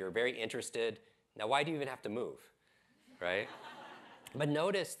sitting if you're very interested. Now, why do you even have to move, right? But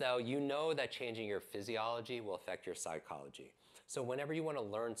notice though, that changing your physiology will affect your psychology. So whenever you want to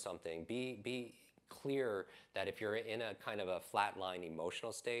learn something, be clear that if you're in a kind of a flatline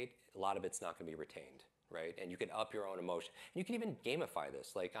emotional state, a lot of it's not going to be retained, right? And you can up your own emotion. And you can even gamify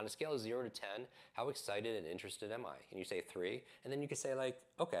this. Like on a scale of 0 to 10, how excited and interested am I? And you say 3, and then you can say like,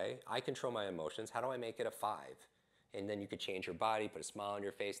 okay, I control my emotions. How do I make it a 5? And then you could change your body, put a smile on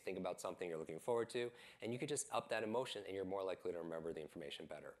your face, think about something you're looking forward to, and you could just up that emotion and you're more likely to remember the information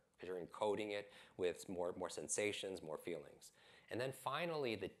better because you're encoding it with more sensations, more feelings. And then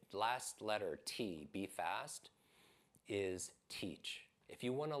finally, the last letter, T, be fast, is teach. If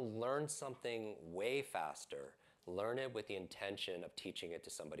you want to learn something way faster, learn it with the intention of teaching it to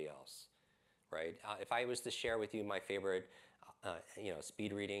somebody else, right? If I was to share with you my favorite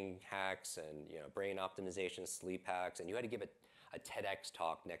speed reading hacks and brain optimization, sleep hacks, and you had to give a TEDx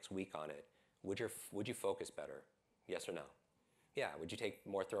talk next week on it, would you focus better? Yes or no? Yeah. Would you take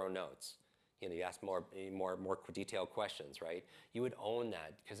more thorough notes? You ask more detailed questions, right? You would own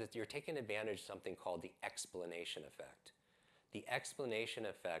that because you're taking advantage of something called the explanation effect. The explanation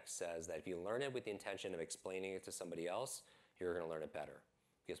effect says that if you learn it with the intention of explaining it to somebody else, you're going to learn it better.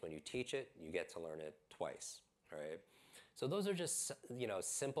 Because when you teach it, you get to learn it twice, right? So those are just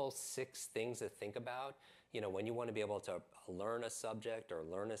simple 6 things to think about. When you want to be able to learn a subject or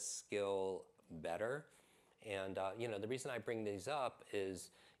learn a skill better. And the reason I bring these up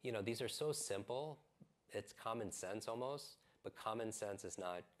is these are so simple. It's common sense almost, but common sense is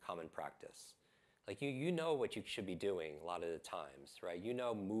not common practice. Like you know what you should be doing a lot of the times, right?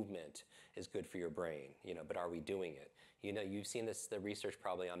 Movement is good for your brain, but are we doing it? You've seen the research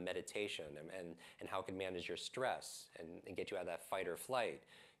probably on meditation and how it can manage your stress and get you out of that fight or flight,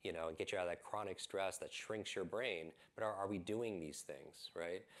 and get you out of that chronic stress that shrinks your brain. But are we doing these things,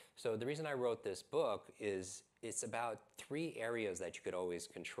 right? So the reason I wrote this book is it's about 3 areas that you could always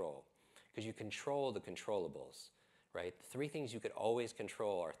control, because you control the controllables, right? The 3 things you could always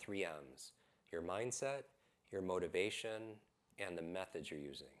control are 3 M's: your mindset, your motivation, and the methods you're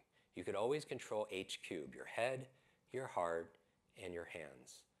using. You could always control H cubed: your head, your heart, and your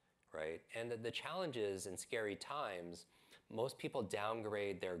hands, right? And the challenge is, in scary times, most people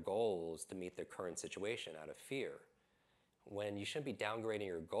downgrade their goals to meet their current situation out of fear. When you shouldn't be downgrading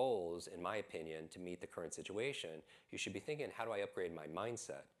your goals, in my opinion, to meet the current situation. You should be thinking, how do I upgrade my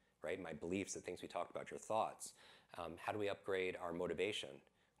mindset, right? My beliefs, the things we talked about, your thoughts. How do we upgrade our motivation,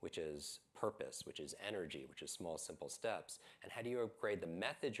 which is purpose, which is energy, which is small, simple steps? And how do you upgrade the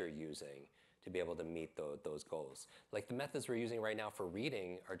method you're using to be able to meet those goals? Like the methods we're using right now for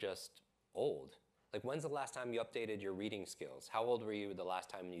reading are just old. Like when's the last time you updated your reading skills? How old were you the last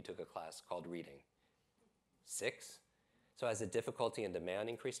time you took a class called reading? 6? So has the difficulty and demand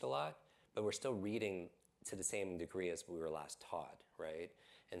increased a lot? But we're still reading to the same degree as we were last taught, right?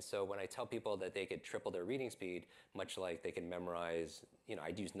 And so when I tell people that they could triple their reading speed, much like they can memorize,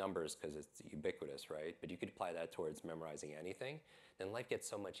 I'd use numbers because it's ubiquitous, right? But you could apply that towards memorizing anything, then life gets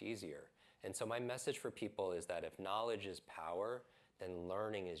so much easier. And so my message for people is that if knowledge is power, then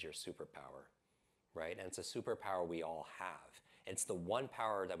learning is your superpower, right? And it's a superpower we all have. It's the one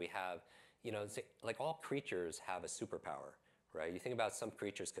power that we have, like all creatures have a superpower, right? You think about some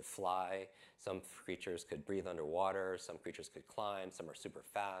creatures could fly, some creatures could breathe underwater, some creatures could climb, some are super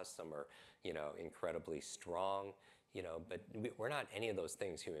fast, some are, incredibly strong, but we're not any of those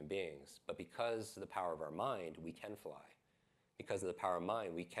things, human beings. But because of the power of our mind, we can fly. Because of the power of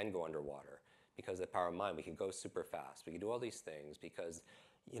mind, we can go underwater. Because of the power of mind, we can go super fast. We can do all these things because,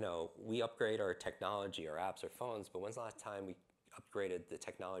 we upgrade our technology, our apps, our phones, but when's the last time we upgraded the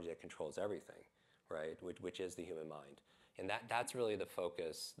technology that controls everything, right? Which is the human mind. And that's really the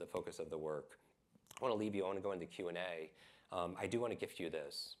focus of the work. I want to leave you, I want to go into Q&A. I do want to gift you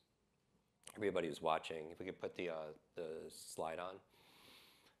this. Everybody who's watching, if we could put the slide on.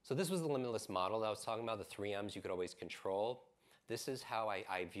 So this was the limitless model that I was talking about, the 3 M's you could always control. This is how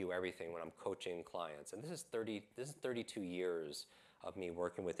I view everything when I'm coaching clients. And this is 32 years of me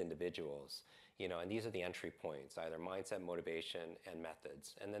working with individuals. And these are the entry points, either mindset, motivation, and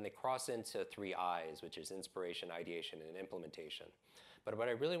methods. And then they cross into 3 I's, which is inspiration, ideation, and implementation. But what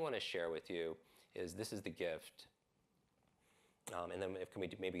I really want to share with you is this is the gift. And then can we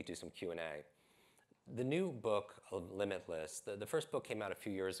maybe do some Q&A. The new book, Limitless, the first book came out a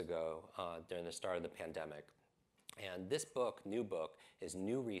few years ago during the start of the pandemic. And this book, new book, is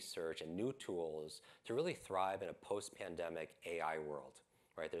new research and new tools to really thrive in a post-pandemic AI world.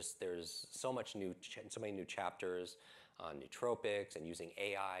 Right? There's so many new chapters on nootropics and using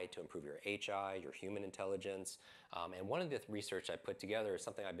AI to improve your HI, your human intelligence. And one of the research I put together is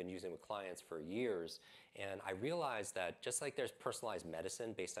something I've been using with clients for years. And I realized that just like there's personalized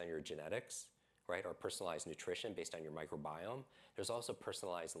medicine based on your genetics, right, or personalized nutrition based on your microbiome, there's also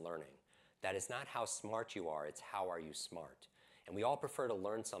personalized learning. That is not how smart you are, it's how are you smart. And we all prefer to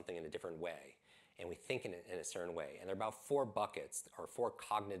learn something in a different way. And we think in a certain way. And there are about 4 buckets or 4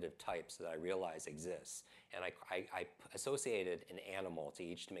 cognitive types that I realize exist. And I associated an animal to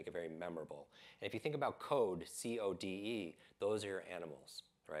each to make it very memorable. And if you think about code, C-O-D-E, those are your animals,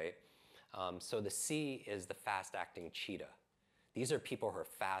 right? So the C is the fast-acting cheetah. These are people who are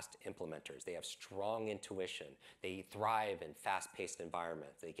fast implementers. They have strong intuition. They thrive in fast-paced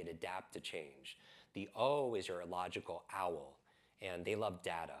environments. They can adapt to change. The O is your logical owl. and they love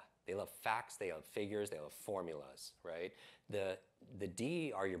data. They love facts, they love figures, they love formulas, right? The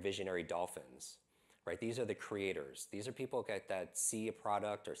D are your visionary dolphins, right? These are the creators. These are people that see a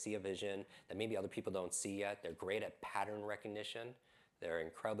product or see a vision that maybe other people don't see yet. They're great at pattern recognition. They're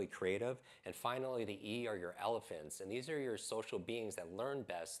incredibly creative. And finally, the E are your elephants. And these are your social beings that learn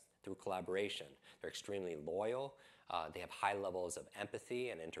best through collaboration. They're extremely loyal. They have high levels of empathy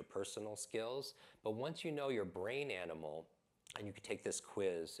and interpersonal skills. But once you know your brain animal, and you could take this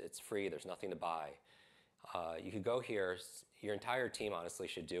quiz, it's free, there's nothing to buy. You could go here, your entire team honestly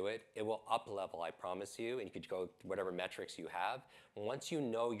should do it. It will up level, I promise you, and you could go whatever metrics you have. Once you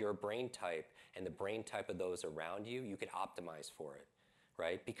know your brain type and the brain type of those around you, you could optimize for it,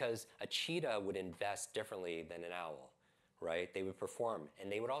 right? Because a cheetah would invest differently than an owl, right? They would perform,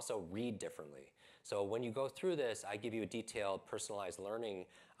 and they would also read differently. So when you go through this, I give you a detailed personalized learning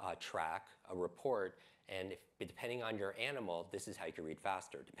track, a report, and depending on your animal, this is how you can read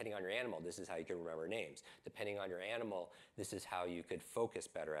faster. Depending on your animal, this is how you can remember names. Depending on your animal, this is how you could focus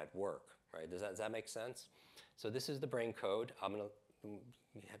better at work, right? Does that make sense? So this is the brain code. I'm gonna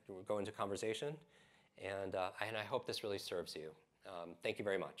have to go into conversation, and I hope this really serves you. Thank you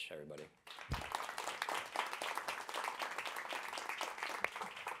very much, everybody.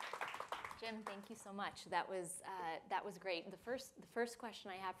 Jim, thank you so much. That was great. The first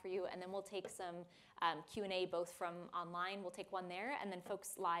question I have for you, and then we'll take some Q&A both from online. We'll take one there, and then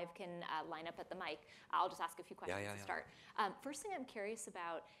folks live can line up at the mic. I'll just ask a few questions to start. First thing I'm curious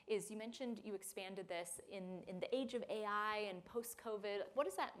about is you mentioned you expanded this in the age of AI and post-COVID. What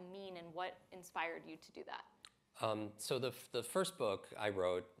does that mean, and what inspired you to do that? So the first book I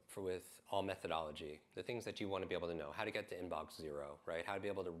wrote with all methodology, the things that you want to be able to know, how to get to inbox zero, right? How to be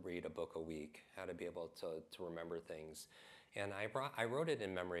able to read a book a week, how to be able to remember things. And I wrote it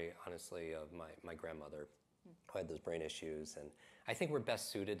in memory, honestly, of my grandmother who had those brain issues. And I think we're best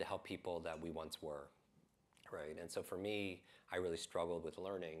suited to help people that we once were, right? And so for me, I really struggled with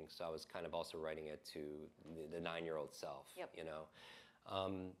learning, so I was kind of also writing it to the 9-year-old self, you know?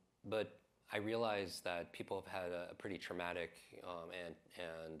 But I realized that people have had a pretty traumatic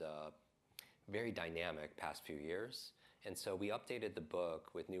and very dynamic past few years. And so we updated the book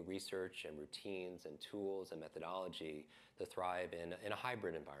with new research and routines and tools and methodology to thrive in a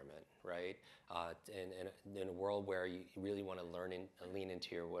hybrid environment, right? In a world where you really want to lean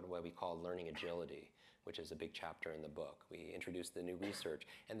into your what we call learning agility, which is a big chapter in the book. We introduced the new research,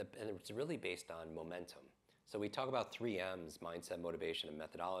 and it's really based on momentum. So we talk about 3 M's, mindset, motivation, and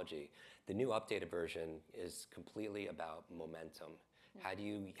methodology. The new updated version is completely about momentum. How do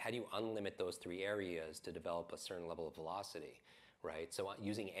you unlimit those 3 areas to develop a certain level of velocity, right? So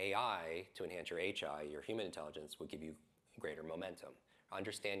using AI to enhance your HI, your human intelligence, will give you greater momentum.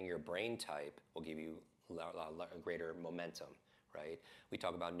 Understanding your brain type will give you greater momentum, right? We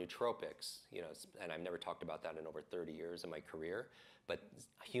talk about nootropics, you know, and I've never talked about that in over 30 years of my career, but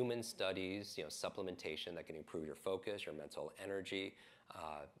human studies, you know, supplementation that can improve your focus, your mental energy,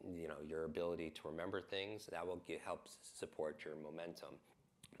 you know, your ability to remember things, that will help support your momentum.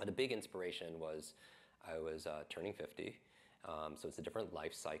 But a big inspiration was I was turning 50, so it's a different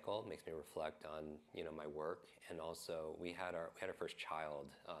life cycle. It makes me reflect on, you know, my work, and also we had our first child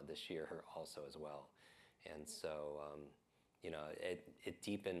this year also as well, and so you know, it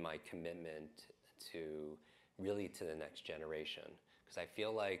deepened my commitment to the next generation, because I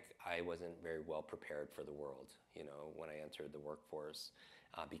feel like I wasn't very well prepared for the world, you know, when I entered the workforce,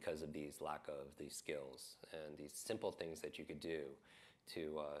 because of these lack of these skills and these simple things that you could do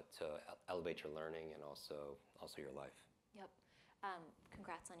to elevate your learning and also your life. Yep.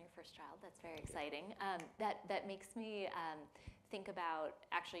 Congrats on your first child. That's very exciting. That makes me think about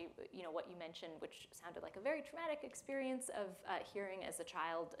actually, you know, what you mentioned, which sounded like a very traumatic experience of hearing as a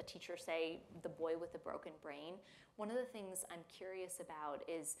child a teacher say, the boy with the broken brain. One of the things I'm curious about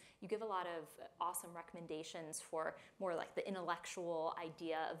is you give a lot of awesome recommendations for more like the intellectual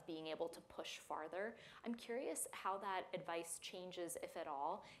idea of being able to push farther. I'm curious how that advice changes, if at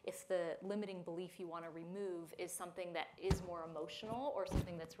all, if the limiting belief you want to remove is something that is more emotional or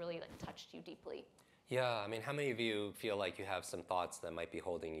something that's really like touched you deeply. Yeah, I mean, how many of you feel like you have some thoughts that might be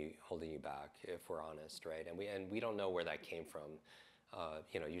holding you back, if we're honest, right? And we don't know where that came from.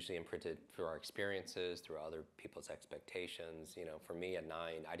 You know, usually imprinted through our experiences, through other people's expectations. You know, for me at 9,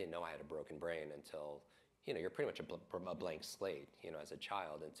 I didn't know I had a broken brain until, you know, you're pretty much a blank slate, you know, as a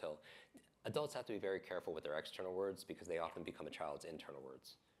child, until adults have to be very careful with their external words, because they often become a child's internal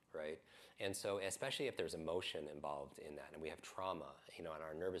words, right? And so, especially if there's emotion involved in that, and we have trauma, you know, and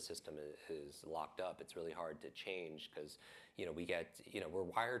our nervous system is locked up, it's really hard to change, because, you know, we're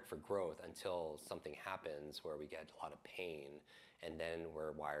wired for growth until something happens where we get a lot of pain, and then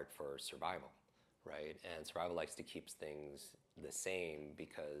we're wired for survival, right? And survival likes to keep things the same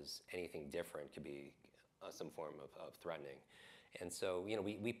because anything different could be some form of threatening. And so,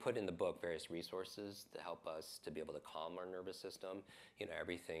 we put in the book various resources to help us to be able to calm our nervous system.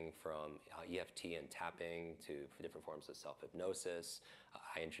 Everything from EFT and tapping to different forms of self-hypnosis.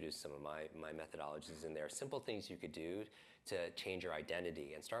 I introduced some of my methodologies in there. Simple things you could do to change your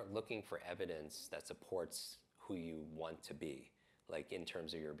identity and start looking for evidence that supports who you want to be, like in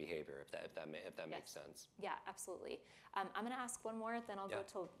terms of your behavior, if that makes sense. Yeah, absolutely. I'm going to ask one more, then I'll go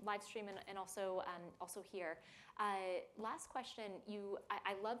to live stream and also here. Last question.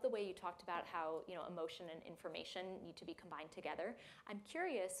 I love the way you talked about how emotion and information need to be combined together. I'm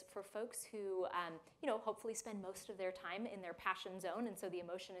curious for folks who hopefully spend most of their time in their passion zone, and so the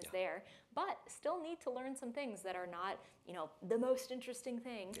emotion is there, but still need to learn some things that are not the most interesting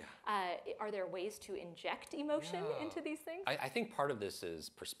thing. Are there ways to inject emotion into these things? I think part of this is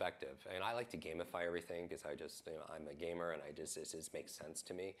perspective, and I like to gamify everything because I'm a gamer and it just makes sense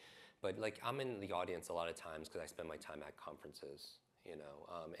to me. But like I'm in the audience a lot of times because I spend my time at conferences,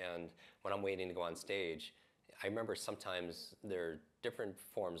 and when I'm waiting to go on stage, I remember sometimes there are different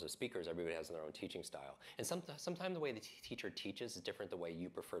forms of speakers. Everybody has their own teaching style. And sometimes the way the teacher teaches is different the way you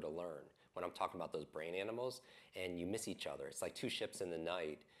prefer to learn. When I'm talking about those brain animals and you miss each other, it's like two ships in the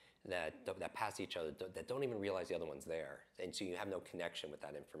night that pass each other that don't even realize the other one's there. And so you have no connection with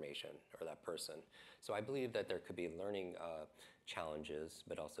that information or that person. So I believe that there could be learning challenges,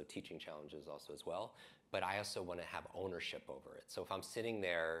 but also teaching challenges also as well. But I also want to have ownership over it. So if I'm sitting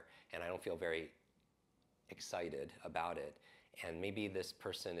there and I don't feel very excited about it, and maybe this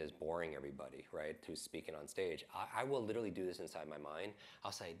person is boring everybody, right, who's speaking on stage, I will literally do this inside my mind.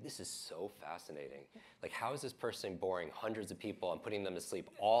 I'll say, this is so fascinating. Like, how is this person boring hundreds of people and putting them to sleep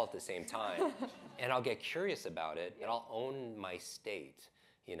all at the same time? And I'll get curious about it, and I'll own my state,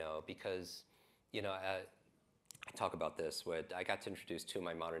 because, I talk about this. I got to introduce two of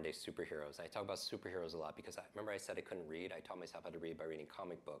my modern day superheroes. And I talk about superheroes a lot because remember I said I couldn't read? I taught myself how to read by reading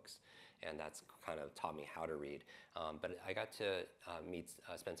comic books, and that's kind of taught me how to read. But I got to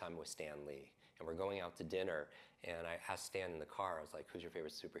spend time with Stan Lee, and we're going out to dinner, and I asked Stan in the car, I was like, who's your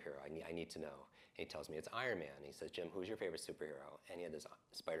favorite superhero? I need to know. And he tells me it's Iron Man. And he says, Jim, who's your favorite superhero? And he had this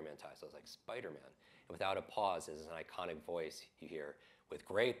Spider-Man tie, so I was like, Spider-Man. And without a pause, this is an iconic voice you hear, with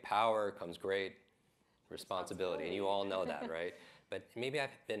great power comes great responsibility, and you all know that, right? But maybe I've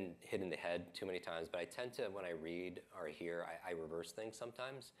been hit in the head too many times, but I tend to, when I read or hear, I reverse things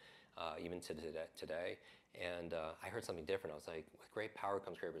sometimes, even to today. And I heard something different. I was like, with great power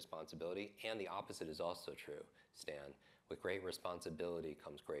comes great responsibility, and the opposite is also true, Stan. With great responsibility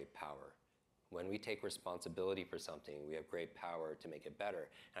comes great power. When we take responsibility for something, we have great power to make it better.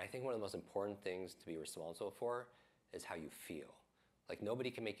 And I think one of the most important things to be responsible for is how you feel. Like,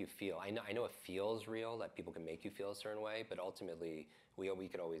 nobody can make you feel. I know it feels real, that people can make you feel a certain way, but ultimately, we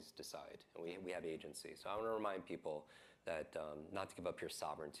could always decide, and we have agency. So I want to remind people that not to give up your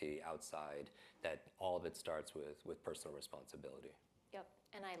sovereignty outside, that all of it starts with personal responsibility. Yep,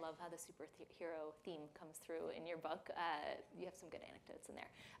 and I love how the superhero theme comes through in your book. You have some good anecdotes in there.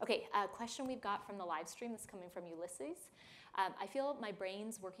 Okay, a question we've got from the live stream that's coming from Ulysses. I feel my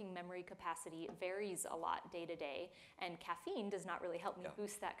brain's working memory capacity varies a lot day to day, and caffeine does not really help me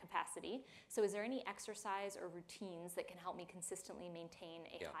boost that capacity. So is there any exercise or routines that can help me consistently maintain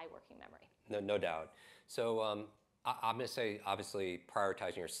a high working memory? No doubt. So I'm going to say, obviously,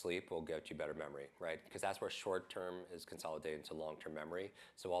 prioritizing your sleep will get you better memory, right? Because that's where short-term is consolidated into long-term memory.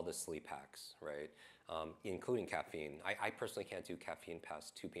 So all the sleep hacks, right? Including caffeine. I personally can't do caffeine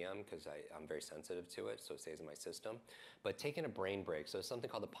past 2 p.m. because I'm very sensitive to it, so it stays in my system. But taking a brain break, so it's something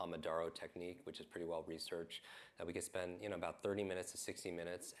called the Pomodoro technique, which is pretty well researched, that we could spend about 30 minutes to 60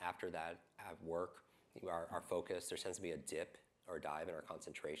 minutes after that at work, our focus. There tends to be a dip or dive in our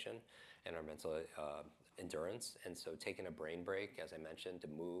concentration and our mental endurance. And so taking a brain break, as I mentioned, to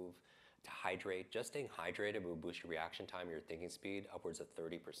move, to hydrate. Just staying hydrated will boost your reaction time, your thinking speed, upwards of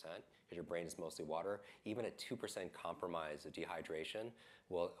 30%, because your brain is mostly water. Even a 2% compromise of dehydration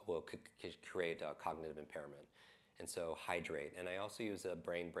could create cognitive impairment. And so hydrate. And I also use a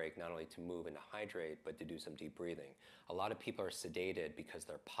brain break not only to move and to hydrate, but to do some deep breathing. A lot of people are sedated because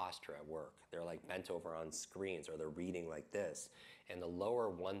their posture at work. They're like bent over on screens, or they're reading like this. And the lower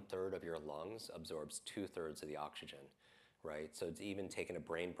 1/3 of your lungs absorbs 2/3 of the oxygen, right? So it's even taking a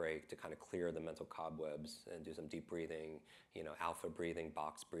brain break to kind of clear the mental cobwebs and do some deep breathing, alpha breathing,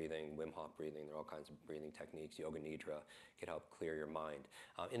 box breathing, Wim Hof breathing. There are all kinds of breathing techniques. Yoga Nidra can help clear your mind.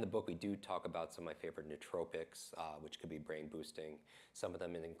 In the book, we do talk about some of my favorite nootropics, which could be brain boosting. Some of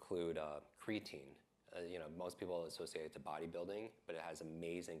them include creatine. Most people associate it to bodybuilding, but it has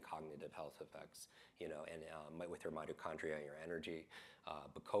amazing cognitive health effects, and with your mitochondria and your energy.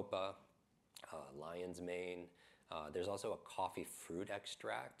 Bacopa, lion's mane. There's also a coffee fruit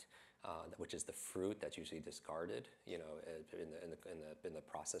extract, which is the fruit that's usually discarded, in the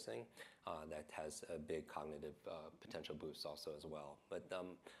processing, that has a big cognitive potential boost also as well. But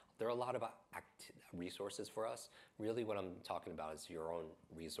there are a lot of resources for us. Really, what I'm talking about is your own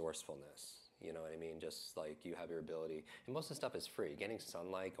resourcefulness. You know what I mean? Just like you have your ability, and most of the stuff is free. Getting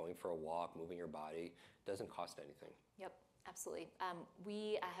sunlight, going for a walk, moving your body doesn't cost anything. Yep. Absolutely.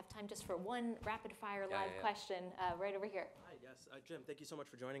 We have time just for one rapid fire live question right over here. Hi, yes. Jim, thank you so much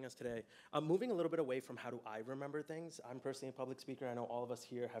for joining us today. Moving a little bit away from how do I remember things, I'm personally a public speaker. I know all of us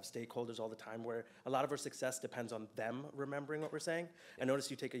here have stakeholders all the time where a lot of our success depends on them remembering what we're saying. I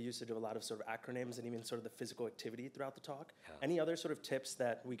noticed you take a usage of a lot of sort of acronyms and even sort of the physical activity throughout the talk. Yeah. Any other sort of tips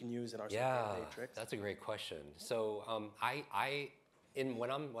that we can use in our sort of day-to-day tricks? That's a great question. So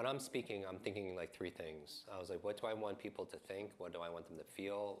when I'm speaking, I'm thinking like three things. I was like, what do I want people to think? What do I want them to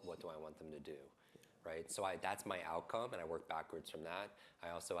feel? What do I want them to do? Right? So that's my outcome, and I work backwards from that. I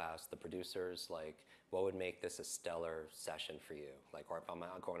also ask the producers, like, what would make this a stellar session for you? Like, or if I'm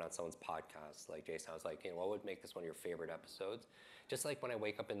going on someone's podcast, like Jason, I was like, what would make this one of your favorite episodes? Just like when I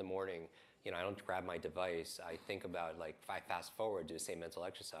wake up in the morning, I don't grab my device. I think about, like, if I fast forward, do the same mental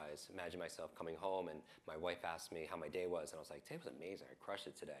exercise. Imagine myself coming home and my wife asked me how my day was, and I was like, today was amazing. I crushed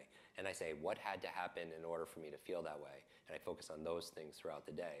it today. And I say, what had to happen in order for me to feel that way? And I focus on those things throughout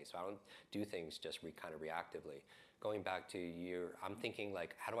the day. So I don't do things just kind of reactively. Going back to I'm thinking,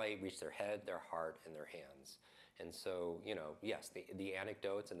 like, how do I reach their head, their heart, and their hands? And so, yes, the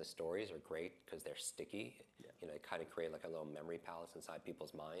anecdotes and the stories are great because they're sticky. Yeah. They kind of create like a little memory palace inside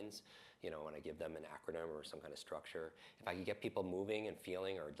people's minds, when I give them an acronym or some kind of structure. If I can get people moving and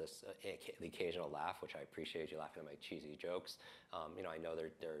feeling, or just the occasional laugh, which I appreciate you laughing at my cheesy jokes, I know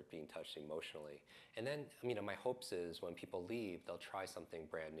they're being touched emotionally. And then, my hopes is when people leave, they'll try something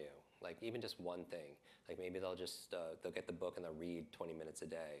brand new, like even just one thing. Like maybe they'll just, they'll get the book and they'll read 20 minutes a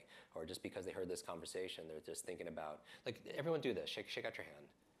day, or just because they heard this conversation, they're just thinking about, like, everyone do this, shake out your hand.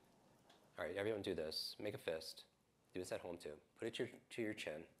 All right, everyone do this, make a fist, do this at home too. Put it to your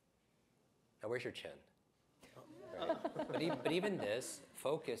chin. Now where's your chin? Right? But even this,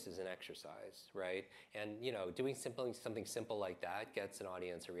 focus is an exercise, right? And doing something simple like that gets an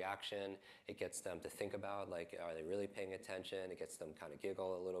audience a reaction. It gets them to think about, like, are they really paying attention? It gets them kind of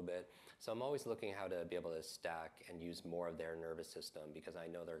giggle a little bit. So I'm always looking how to be able to stack and use more of their nervous system, because I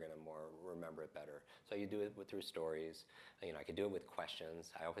know they're going to more remember it better. So you do it through stories. I could do it with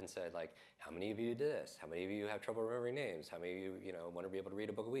questions. I often said, like, how many of you do this? How many of you have trouble remembering names? How many of you, want to be able to read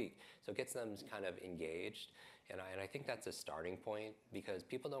a book a week? So it gets them kind of engaged. And I think that's a starting point, because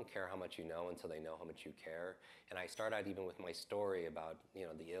people don't care how much you know until they know how much you care. And I start out even with my story about,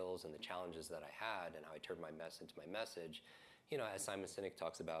 the ills and the challenges that I had and how I turned my mess into my message. As Simon Sinek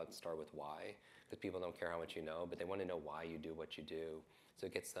talks about, start with why, because people don't care how much you know, but they want to know why you do what you do. So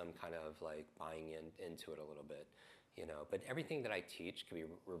it gets them kind of like buying into it a little bit. But everything that I teach can be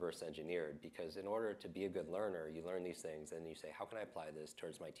reverse engineered, because in order to be a good learner, you learn these things and you say, how can I apply this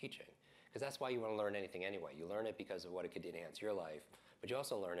towards my teaching? Because that's why you want to learn anything anyway. You learn it because of what it could enhance your life, but you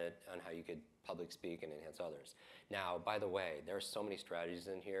also learn it on how you could public speak and enhance others. Now, by the way, there are so many strategies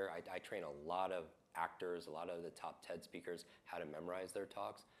in here. I train a lot of actors, a lot of the top TED speakers, how to memorize their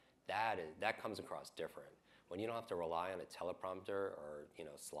talks. That comes across different. When you don't have to rely on a teleprompter or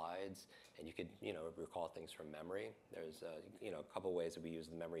slides, and you could recall things from memory. There's a couple ways that we use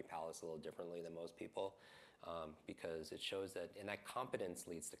the memory palace a little differently than most people, because it shows that, and that competence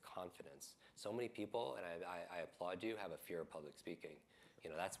leads to confidence. So many people, and I applaud you, have a fear of public speaking.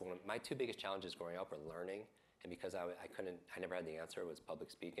 That's one of my two biggest challenges growing up, were learning, and because I never had the answer, was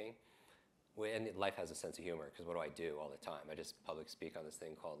public speaking. And life has a sense of humor, because what do I do all the time? I just public speak on this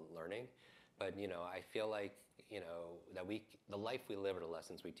thing called learning. But I feel like that the life we live are the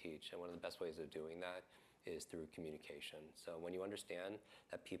lessons we teach, and one of the best ways of doing that is through communication. So when you understand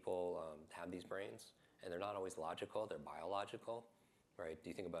that people have these brains, and they're not always logical, they're biological, right? Do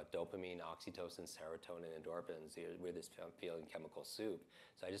you think about dopamine, oxytocin, serotonin, endorphins? We're this feeling chemical soup.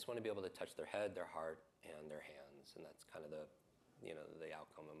 So I just want to be able to touch their head, their heart, and their hands, and that's kind of the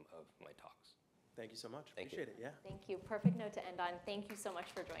outcome of my talks. Thank you so much. Thank Appreciate you. it. Yeah. Thank you. Perfect note to end on. Thank you so much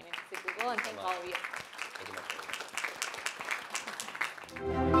for joining us at Google, and thank all of you.